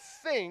about the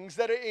things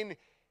that are in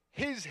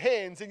his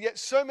hands, and yet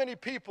so many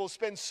people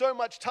spend so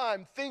much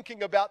time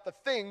thinking about the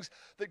things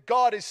that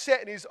God has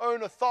set in his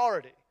own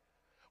authority.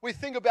 We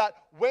think about,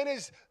 when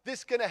is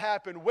this going to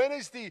happen? When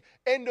is the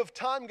end of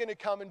time going to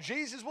come? And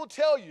Jesus will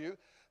tell you,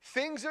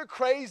 things are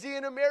crazy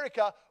in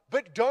America,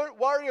 but don't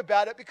worry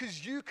about it,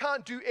 because you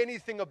can't do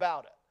anything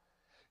about it.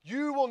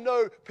 You will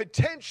know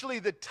potentially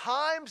the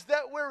times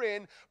that we're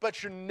in,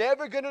 but you're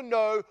never going to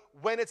know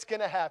when it's going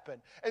to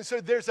happen. And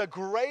so there's a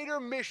greater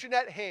mission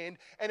at hand,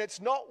 and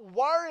it's not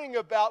worrying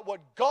about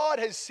what God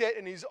has set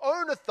in his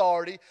own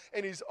authority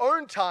and his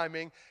own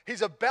timing.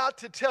 He's about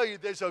to tell you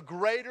there's a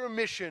greater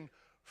mission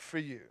for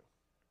you.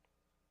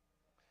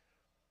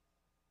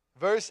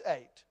 Verse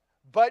 8,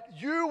 but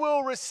you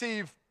will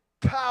receive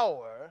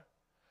power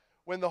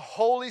when the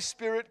Holy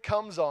Spirit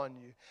comes on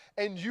you,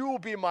 and you will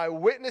be my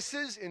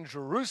witnesses in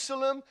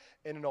Jerusalem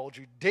and in all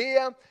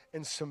Judea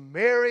and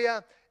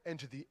Samaria and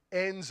to the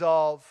ends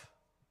of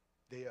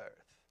the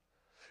earth.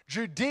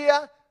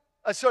 Jerusalem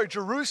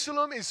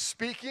is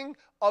speaking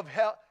of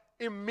her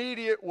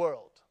immediate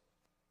world.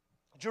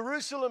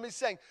 Jerusalem is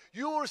saying,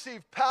 you will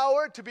receive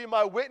power to be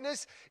my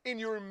witness in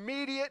your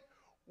immediate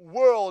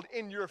world,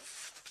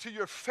 to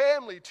your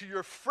family, to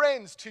your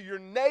friends, to your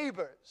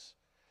neighbors.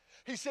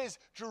 He says,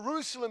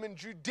 Jerusalem and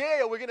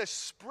Judea, we're going to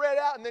spread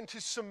out, and then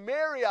to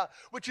Samaria,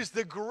 which is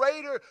the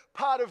greater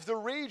part of the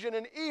region,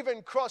 and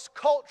even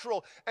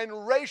cross-cultural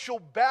and racial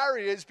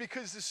barriers,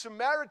 because the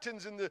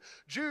Samaritans and the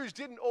Jews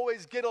didn't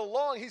always get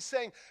along. He's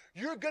saying,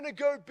 you're going to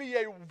go be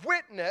a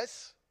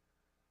witness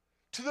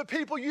to the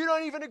people you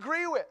don't even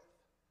agree with.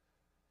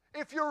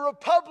 If you're a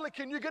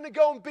Republican, you're going to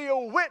go and be a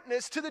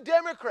witness to the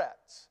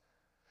Democrats.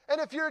 And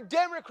if you're a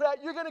Democrat,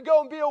 you're going to go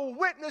and be a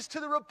witness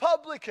to the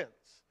Republicans.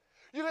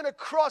 You're going to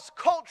cross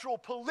cultural,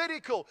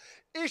 political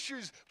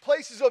issues,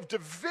 places of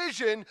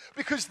division,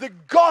 because the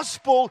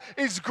gospel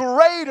is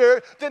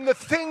greater than the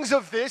things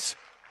of this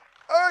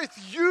earth.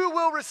 You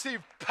will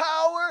receive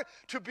power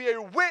to be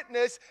a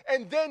witness,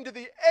 and then to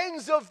the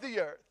ends of the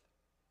earth.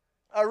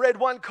 I read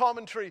one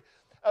commentary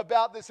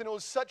about this, and it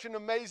was such an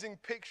amazing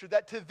picture,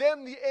 that to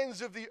them the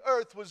ends of the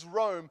earth was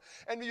Rome.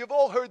 And you've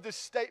all heard this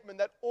statement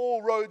that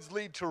all roads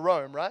lead to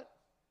Rome, right?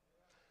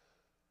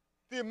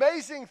 The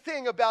amazing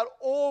thing about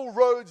all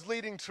roads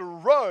leading to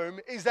Rome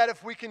is that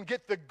if we can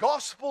get the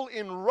gospel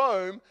in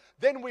Rome,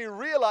 then we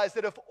realize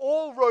that if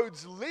all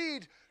roads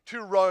lead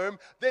to Rome,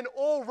 then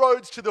all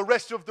roads to the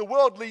rest of the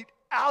world lead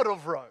out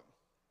of Rome.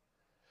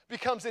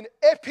 Becomes an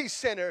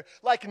epicenter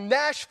like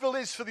Nashville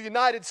is for the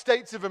United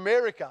States of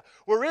America.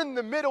 We're in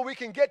the middle. We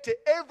can get to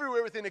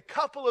everywhere within a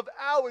couple of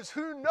hours.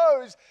 Who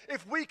knows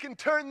if we can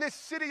turn this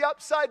city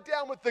upside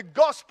down with the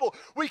gospel?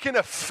 We can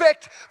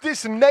affect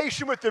this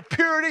nation with the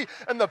purity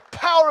and the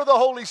power of the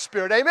Holy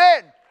Spirit.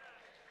 Amen.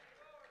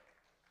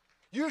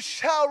 You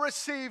shall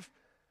receive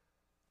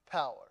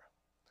power.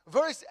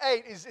 Verse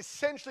 8 is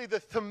essentially the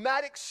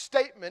thematic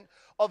statement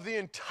of the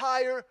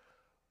entire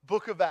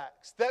book of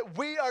Acts, that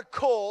we are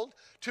called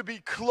to be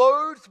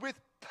clothed with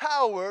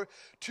power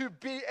to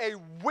be a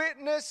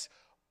witness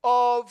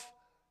of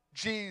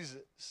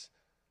Jesus.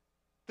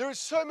 There are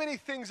so many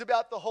things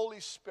about the Holy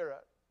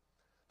Spirit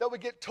that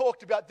would get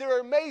talked about. There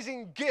are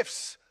amazing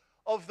gifts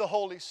of the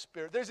Holy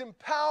Spirit. There's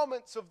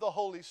empowerments of the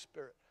Holy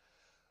Spirit.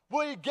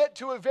 We get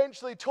to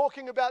eventually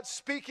talking about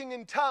speaking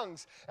in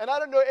tongues. And I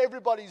don't know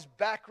everybody's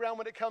background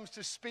when it comes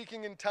to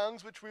speaking in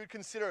tongues, which we would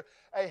consider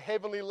a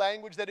heavenly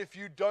language, that if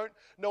you don't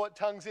know what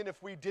tongues in,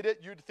 if we did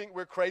it, you'd think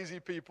we're crazy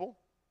people.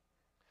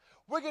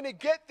 We're going to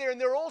get there, and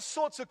there are all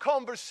sorts of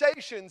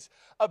conversations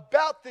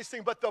about this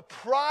thing, but the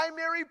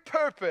primary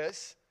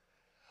purpose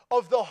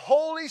of the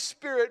Holy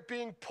Spirit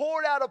being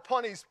poured out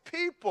upon his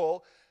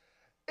people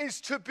is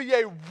to be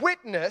a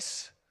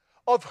witness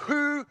of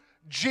who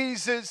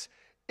Jesus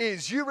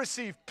is. You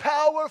receive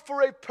power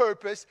for a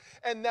purpose,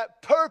 and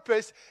that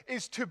purpose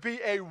is to be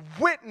a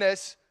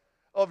witness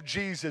of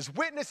Jesus.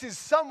 Witness is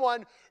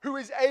someone who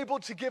is able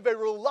to give a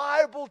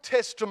reliable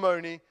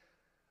testimony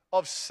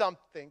of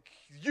something.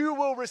 You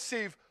will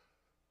receive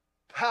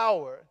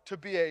power to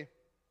be a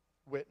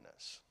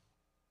witness.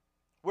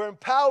 We're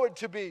empowered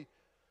to be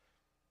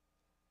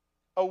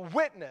a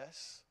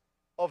witness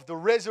of the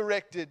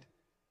resurrected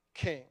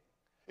King.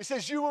 It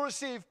says you will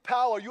receive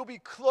power. You'll be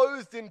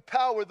clothed in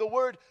power. The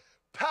word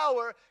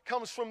power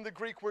comes from the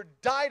Greek word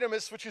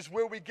dynamis, which is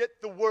where we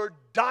get the word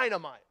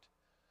dynamite.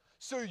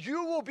 So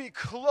you will be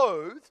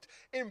clothed,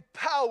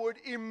 empowered,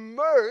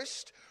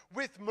 immersed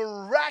with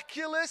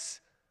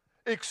miraculous,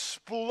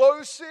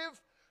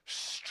 explosive,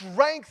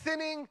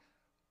 strengthening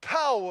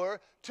power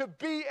to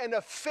be an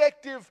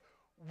effective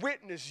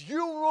witness.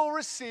 You will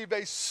receive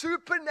a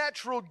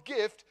supernatural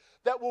gift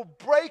that will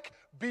break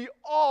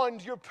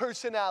beyond your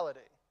personality,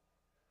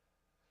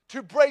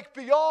 to break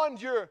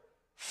beyond your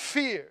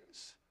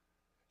fears.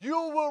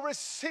 You will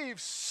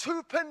receive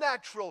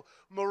supernatural,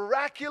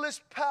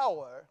 miraculous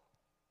power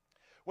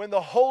when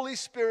the Holy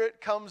Spirit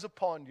comes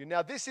upon you.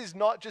 Now, this is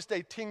not just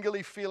a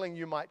tingly feeling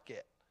you might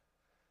get.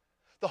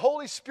 The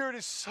Holy Spirit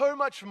is so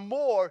much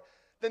more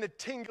than a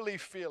tingly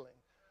feeling.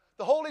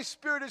 The Holy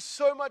Spirit is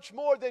so much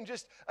more than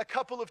just a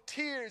couple of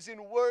tears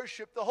in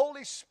worship. The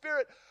Holy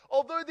Spirit,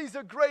 although these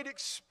are great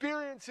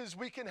experiences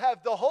we can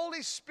have, the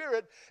Holy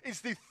Spirit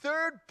is the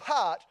third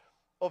part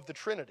of the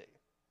Trinity.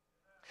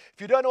 If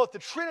you don't know what the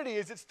Trinity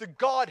is, it's the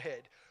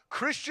Godhead.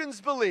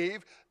 Christians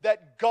believe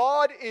that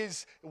God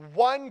is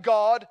one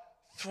God,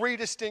 three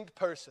distinct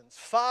persons: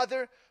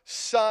 Father,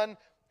 Son,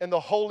 and the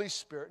Holy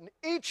Spirit. And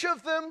each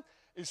of them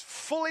is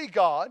fully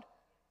God,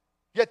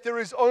 yet there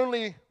is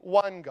only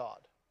one God.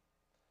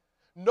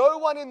 No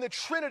one in the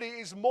Trinity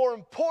is more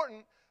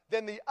important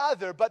than the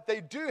other, but they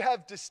do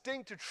have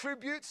distinct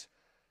attributes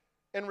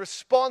and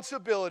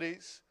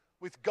responsibilities,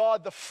 with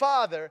God the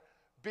Father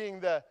being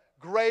the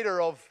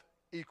greater of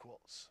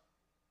equals.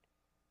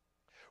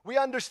 We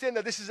understand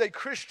that this is a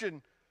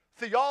Christian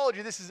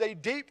theology. This is a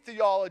deep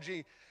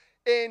theology.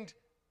 And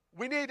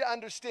we need to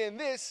understand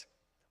this,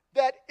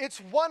 that it's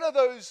one of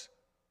those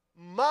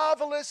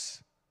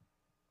marvelous,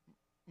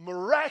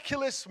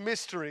 miraculous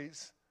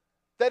mysteries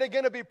that are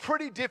going to be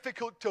pretty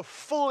difficult to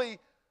fully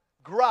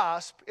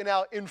grasp in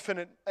our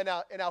infinite, in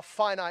our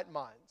finite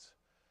minds.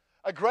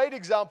 A great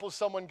example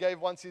someone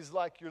gave once is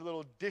like your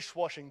little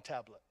dishwashing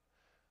tablet.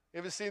 You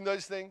ever seen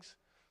those things?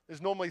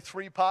 There's normally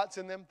 3 parts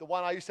in them. The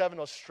one I used to have in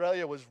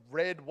Australia was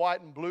red,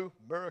 white, and blue.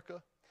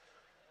 America.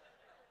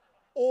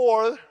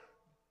 Or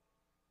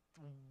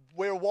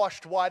we're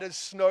washed white as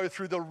snow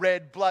through the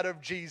red blood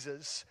of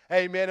Jesus.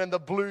 Amen. And the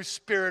blue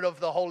spirit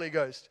of the Holy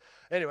Ghost.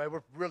 Anyway,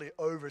 we're really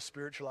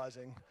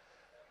over-spiritualizing.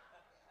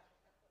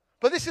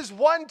 But this is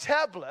one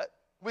tablet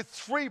with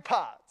 3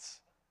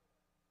 parts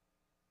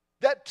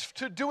that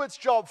to do its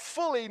job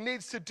fully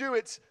needs to do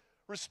its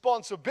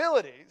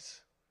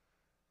responsibilities,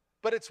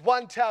 but it's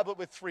one tablet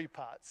with 3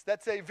 parts.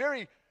 That's a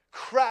very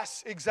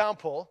crass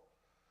example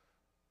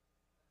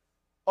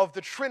of the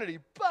Trinity,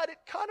 but it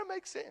kind of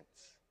makes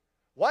sense.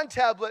 One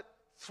tablet,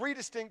 3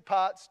 distinct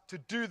parts to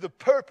do the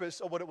purpose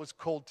of what it was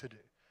called to do.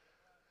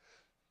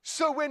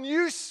 So when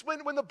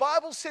the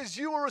Bible says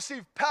you will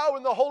receive power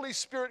and the Holy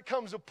Spirit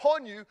comes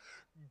upon you,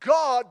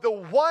 God, the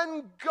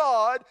one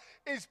God,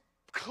 is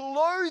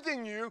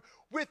clothing you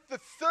with the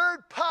third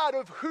part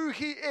of who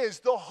he is.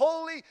 The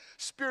Holy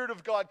Spirit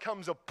of God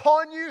comes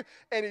upon you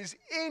and is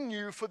in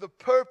you for the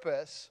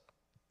purpose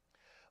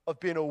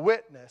of being a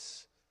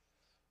witness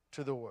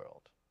to the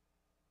world.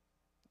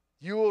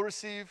 You will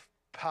receive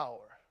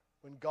power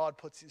when God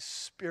puts his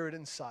Spirit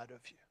inside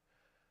of you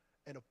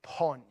and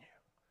upon you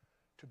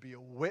to be a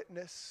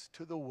witness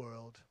to the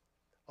world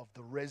of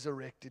the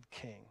resurrected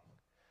King,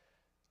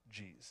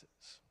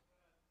 Jesus.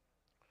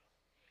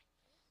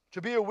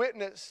 To be a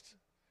witness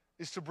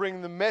is to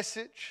bring the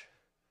message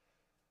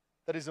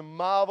that is a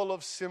marvel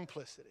of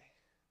simplicity.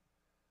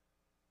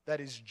 That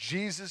is,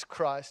 Jesus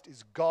Christ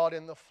is God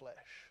in the flesh.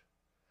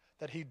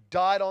 That he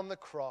died on the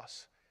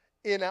cross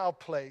in our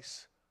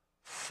place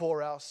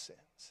for our sins.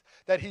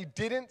 That he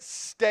didn't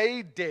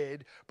stay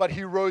dead, but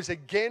he rose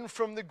again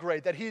from the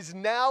grave. That he is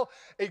now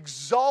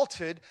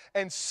exalted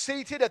and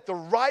seated at the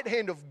right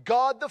hand of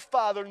God the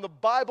Father. And the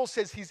Bible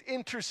says he's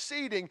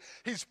interceding,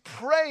 he's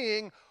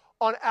praying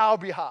on our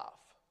behalf.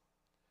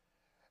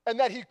 And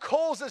that he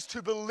calls us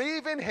to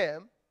believe in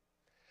him.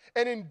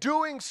 And in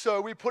doing so,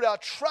 we put our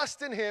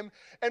trust in him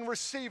and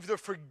receive the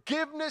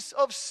forgiveness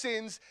of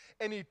sins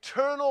and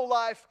eternal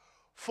life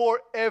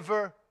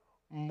forevermore.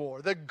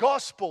 The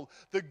gospel,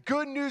 the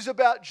good news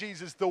about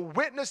Jesus, the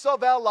witness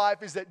of our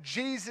life is that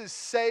Jesus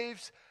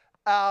saves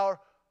our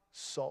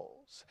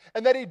souls.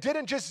 And that he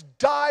didn't just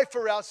die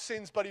for our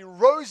sins, but he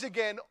rose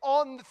again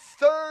on the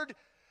third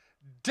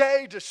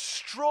day,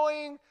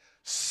 destroying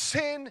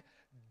sin,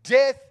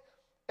 death,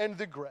 and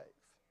the grave.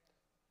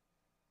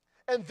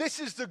 And this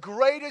is the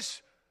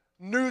greatest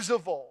news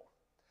of all.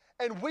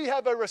 And we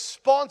have a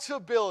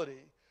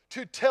responsibility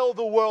to tell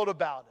the world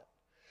about it.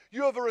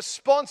 You have a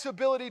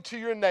responsibility to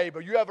your neighbor.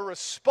 You have a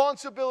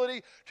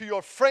responsibility to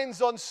your friends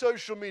on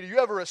social media. You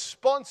have a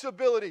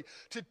responsibility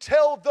to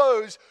tell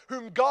those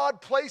whom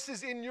God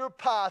places in your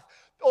path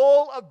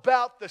all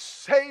about the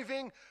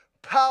saving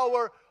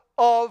power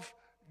of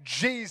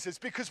Jesus.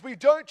 Because we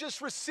don't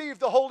just receive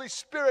the Holy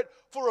Spirit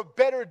for a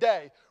better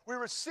day. We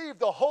receive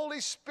the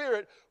Holy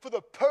Spirit for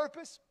the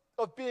purpose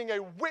of being a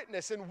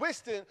witness. And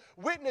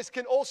witness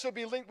can also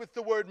be linked with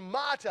the word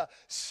martyr.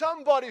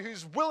 Somebody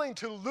who's willing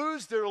to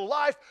lose their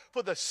life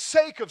for the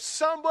sake of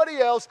somebody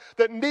else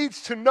that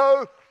needs to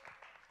know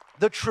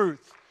the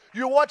truth.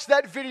 You watch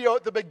that video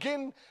at the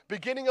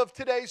beginning of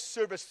today's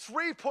service.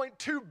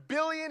 3.2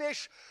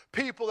 billion-ish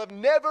people have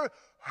never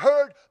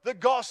heard the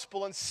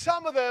gospel, and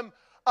some of them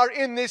are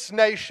in this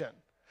nation.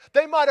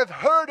 They might have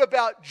heard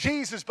about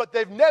Jesus, but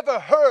they've never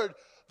heard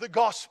the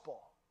gospel.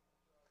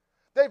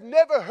 They've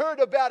never heard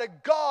about a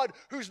God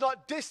who's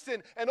not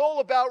distant and all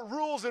about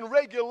rules and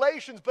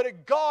regulations, but a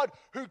God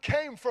who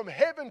came from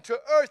heaven to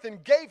earth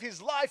and gave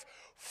his life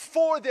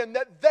for them,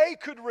 that they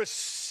could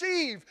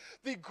receive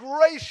the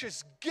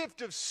gracious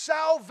gift of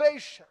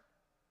salvation,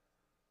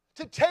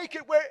 to take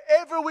it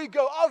wherever we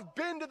go. I've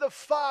been to the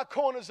far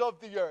corners of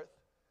the earth.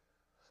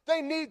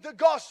 They need the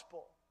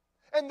gospel,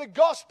 and the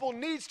gospel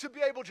needs to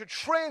be able to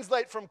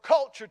translate from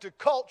culture to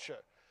culture.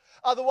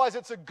 Otherwise,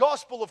 it's a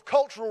gospel of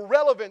cultural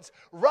relevance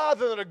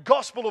rather than a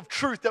gospel of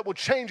truth that will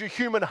change a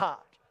human heart.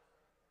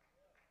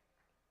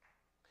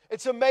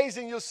 It's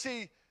amazing, you'll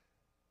see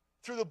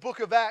through the book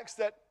of Acts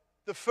that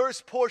the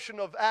first portion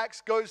of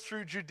Acts goes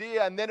through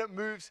Judea, and then it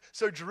moves,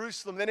 so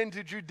Jerusalem, then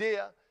into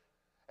Judea,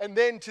 and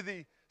then to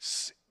the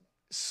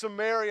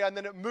Samaria, and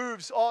then it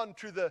moves on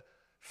to the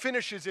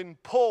finishes in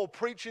Paul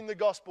preaching the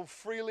gospel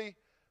freely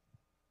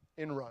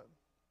in Rome.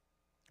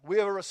 We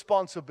have a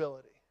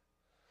responsibility.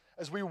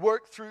 As we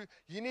work through,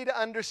 you need to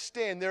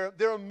understand there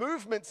are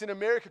movements in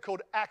America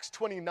called Acts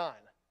 29.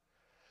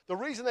 The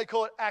reason they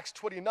call it Acts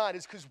 29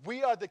 is because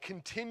we are the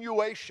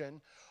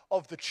continuation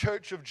of the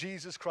Church of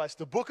Jesus Christ.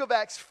 The book of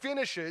Acts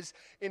finishes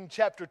in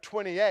chapter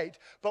 28,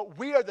 but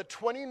we are the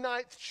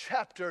 29th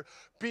chapter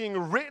being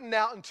written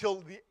out until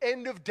the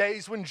end of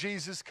days when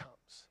Jesus comes.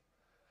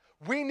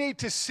 We need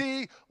to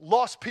see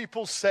lost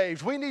people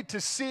saved. We need to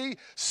see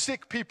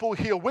sick people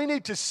healed. We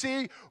need to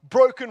see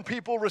broken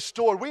people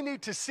restored. We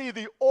need to see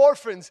the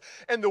orphans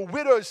and the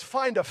widows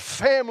find a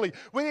family.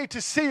 We need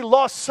to see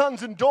lost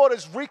sons and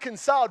daughters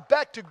reconciled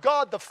back to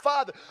God the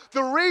Father.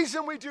 The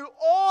reason we do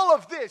all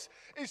of this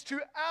is to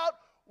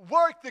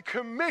outwork the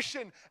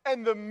commission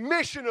and the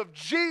mission of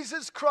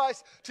Jesus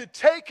Christ to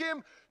take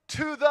him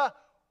to the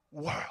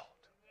world.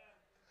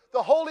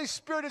 The Holy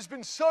Spirit has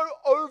been so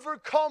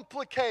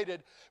overcomplicated,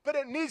 but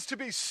it needs to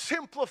be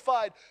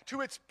simplified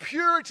to its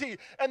purity,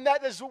 and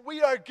that is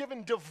we are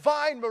given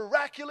divine,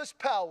 miraculous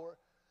power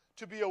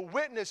to be a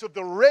witness of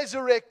the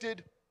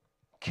resurrected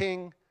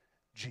King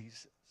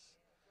Jesus.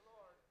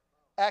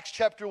 Acts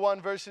chapter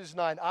 1, verses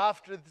 9.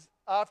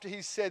 After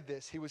he said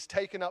this, he was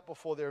taken up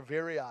before their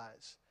very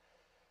eyes,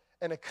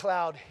 and a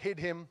cloud hid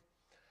him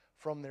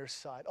from their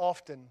sight.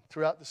 Often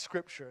throughout the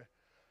scripture,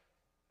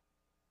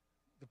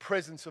 the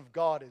presence of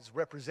God is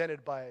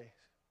represented by a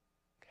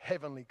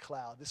heavenly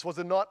cloud. This was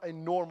not a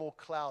normal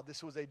cloud.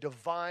 This was a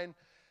divine,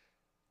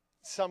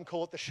 some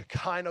call it the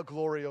Shekinah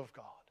glory of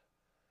God.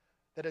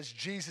 That as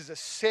Jesus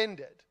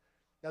ascended,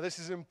 now this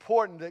is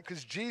important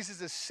because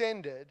Jesus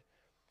ascended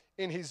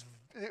in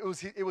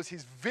it was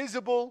his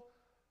visible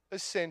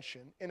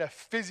ascension in a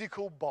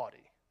physical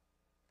body.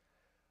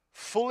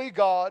 Fully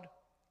God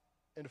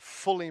and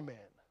fully man.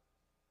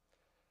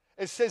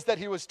 It says that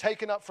he was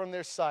taken up from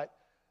their sight.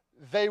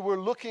 They were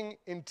looking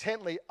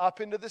intently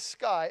up into the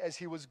sky as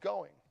he was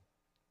going.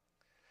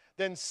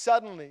 Then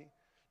suddenly,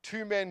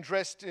 two men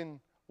dressed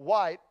in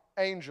white,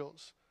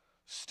 angels,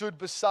 stood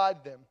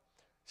beside them,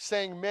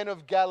 saying, "Men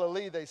of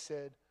Galilee," they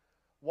said,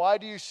 "why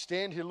do you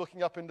stand here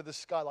looking up into the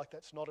sky?" Like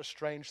that's not a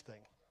strange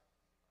thing.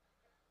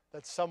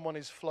 That someone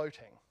is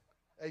floating.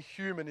 A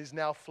human is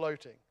now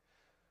floating.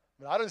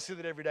 I don't see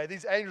that every day.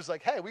 These angels are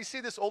like, "Hey, we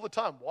see this all the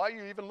time. Why are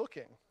you even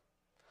looking?"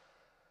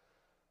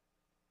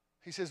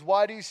 He says,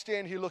 "Why do you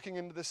stand here looking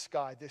into the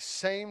sky? This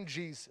same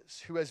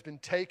Jesus who has been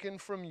taken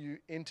from you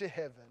into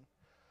heaven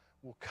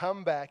will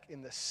come back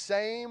in the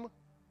same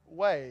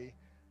way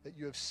that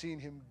you have seen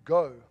him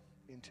go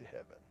into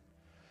heaven."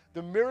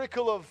 The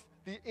miracle of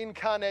the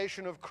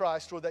incarnation of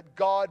Christ, or that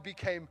God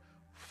became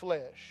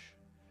flesh,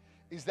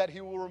 is that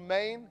he will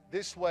remain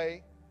this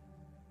way,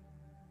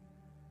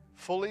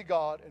 fully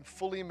God and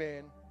fully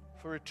man,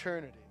 for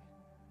eternity.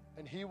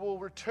 And he will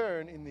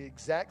return in the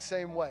exact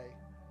same way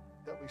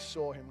that we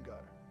saw him go.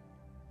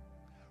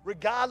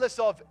 Regardless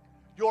of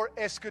your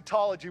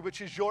eschatology, which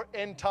is your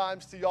end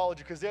times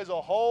theology, because there's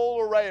a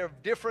whole array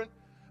of different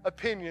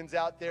opinions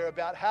out there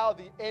about how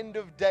the end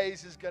of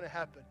days is going to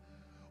happen.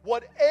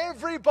 What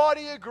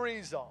everybody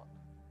agrees on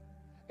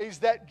is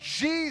that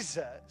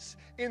Jesus,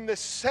 in the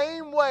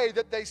same way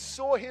that they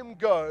saw him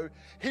go,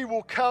 he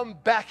will come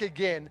back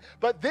again.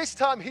 But this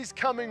time he's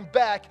coming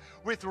back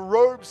with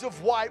robes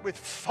of white, with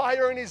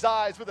fire in his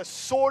eyes, with a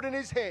sword in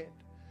his hand.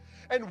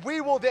 And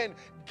we will then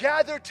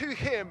gather to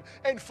him,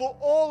 and for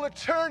all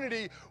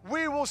eternity,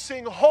 we will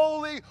sing,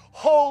 holy,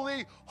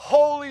 holy,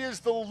 holy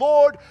is the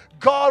Lord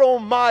God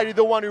Almighty,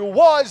 the one who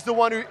was, the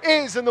one who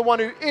is, and the one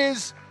who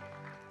is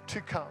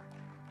to come.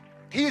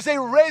 He is a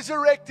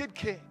resurrected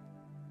King.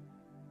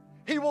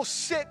 He will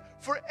sit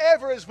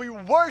forever as we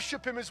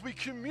worship him, as we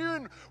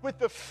commune with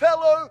the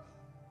fellow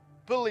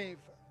believers.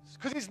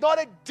 Because he's not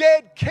a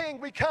dead king.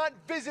 We can't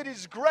visit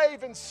his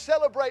grave and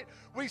celebrate.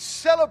 We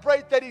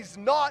celebrate that he's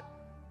not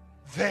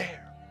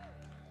there.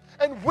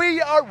 And we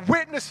are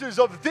witnesses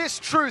of this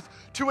truth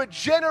to a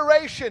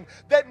generation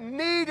that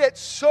need it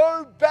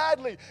so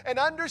badly. And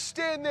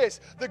understand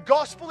this, the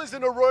gospel is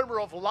an aroma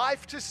of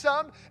life to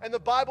some, and the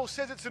Bible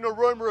says it's an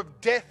aroma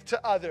of death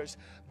to others.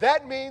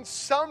 That means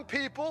some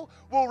people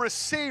will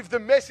receive the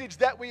message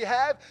that we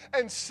have,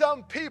 and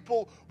some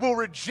people will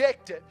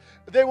reject it.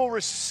 They will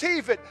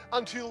receive it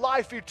unto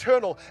life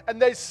eternal,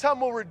 and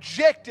some will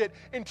reject it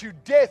into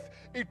death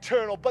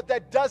eternal. But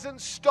that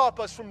doesn't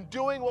stop us from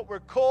doing what we're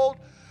called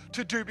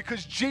to do,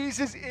 because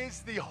Jesus is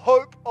the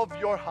hope of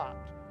your heart.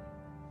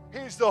 He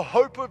is the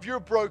hope of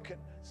your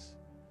brokenness.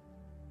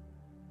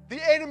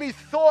 The enemy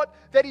thought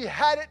that he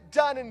had it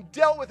done and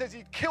dealt with as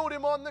he killed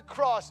him on the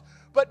cross.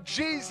 But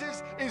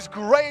Jesus is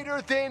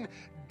greater than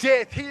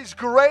death. He is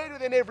greater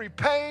than every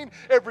pain,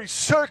 every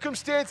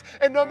circumstance.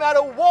 And no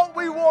matter what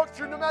we walk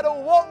through, no matter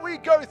what we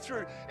go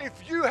through,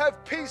 if you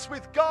have peace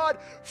with God,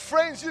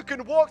 friends, you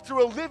can walk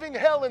through a living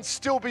hell and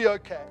still be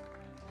okay.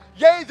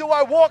 Yea, though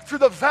I walk through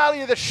the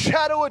valley of the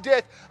shadow of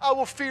death, I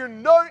will fear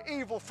no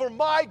evil, for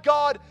my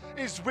God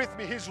is with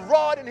me. His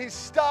rod and his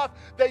staff,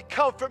 they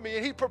comfort me,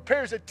 and he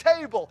prepares a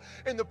table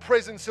in the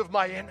presence of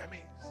my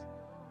enemies.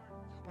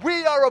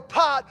 We are a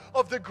part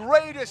of the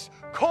greatest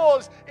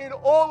cause in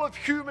all of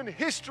human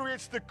history.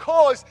 It's the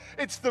cause,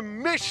 it's the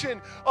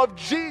mission of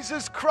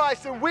Jesus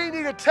Christ, and we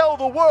need to tell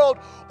the world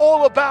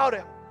all about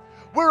him.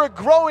 We're a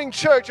growing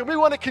church, and we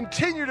want to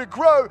continue to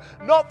grow,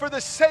 not for the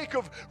sake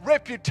of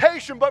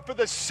reputation, but for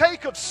the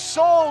sake of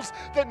souls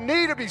that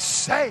need to be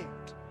saved.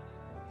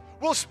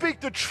 We'll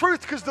speak the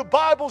truth because the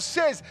Bible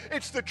says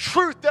it's the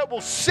truth that will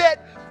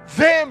set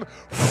them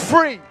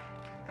free.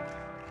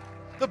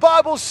 The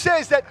Bible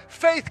says that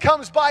faith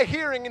comes by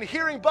hearing, and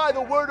hearing by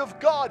the word of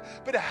God.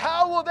 But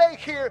how will they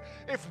hear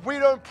if we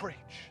don't preach?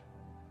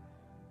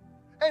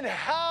 And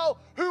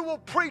who will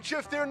preach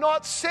if they're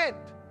not sent?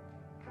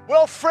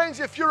 Well,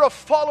 friends, if you're a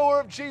follower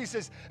of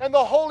Jesus and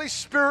the Holy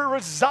Spirit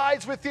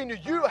resides within you,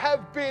 you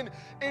have been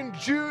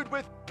endued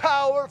with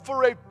power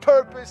for a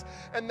purpose,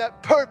 and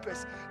that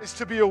purpose is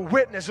to be a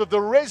witness of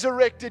the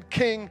resurrected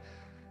King,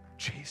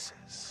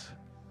 Jesus.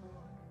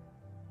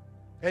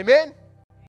 Amen?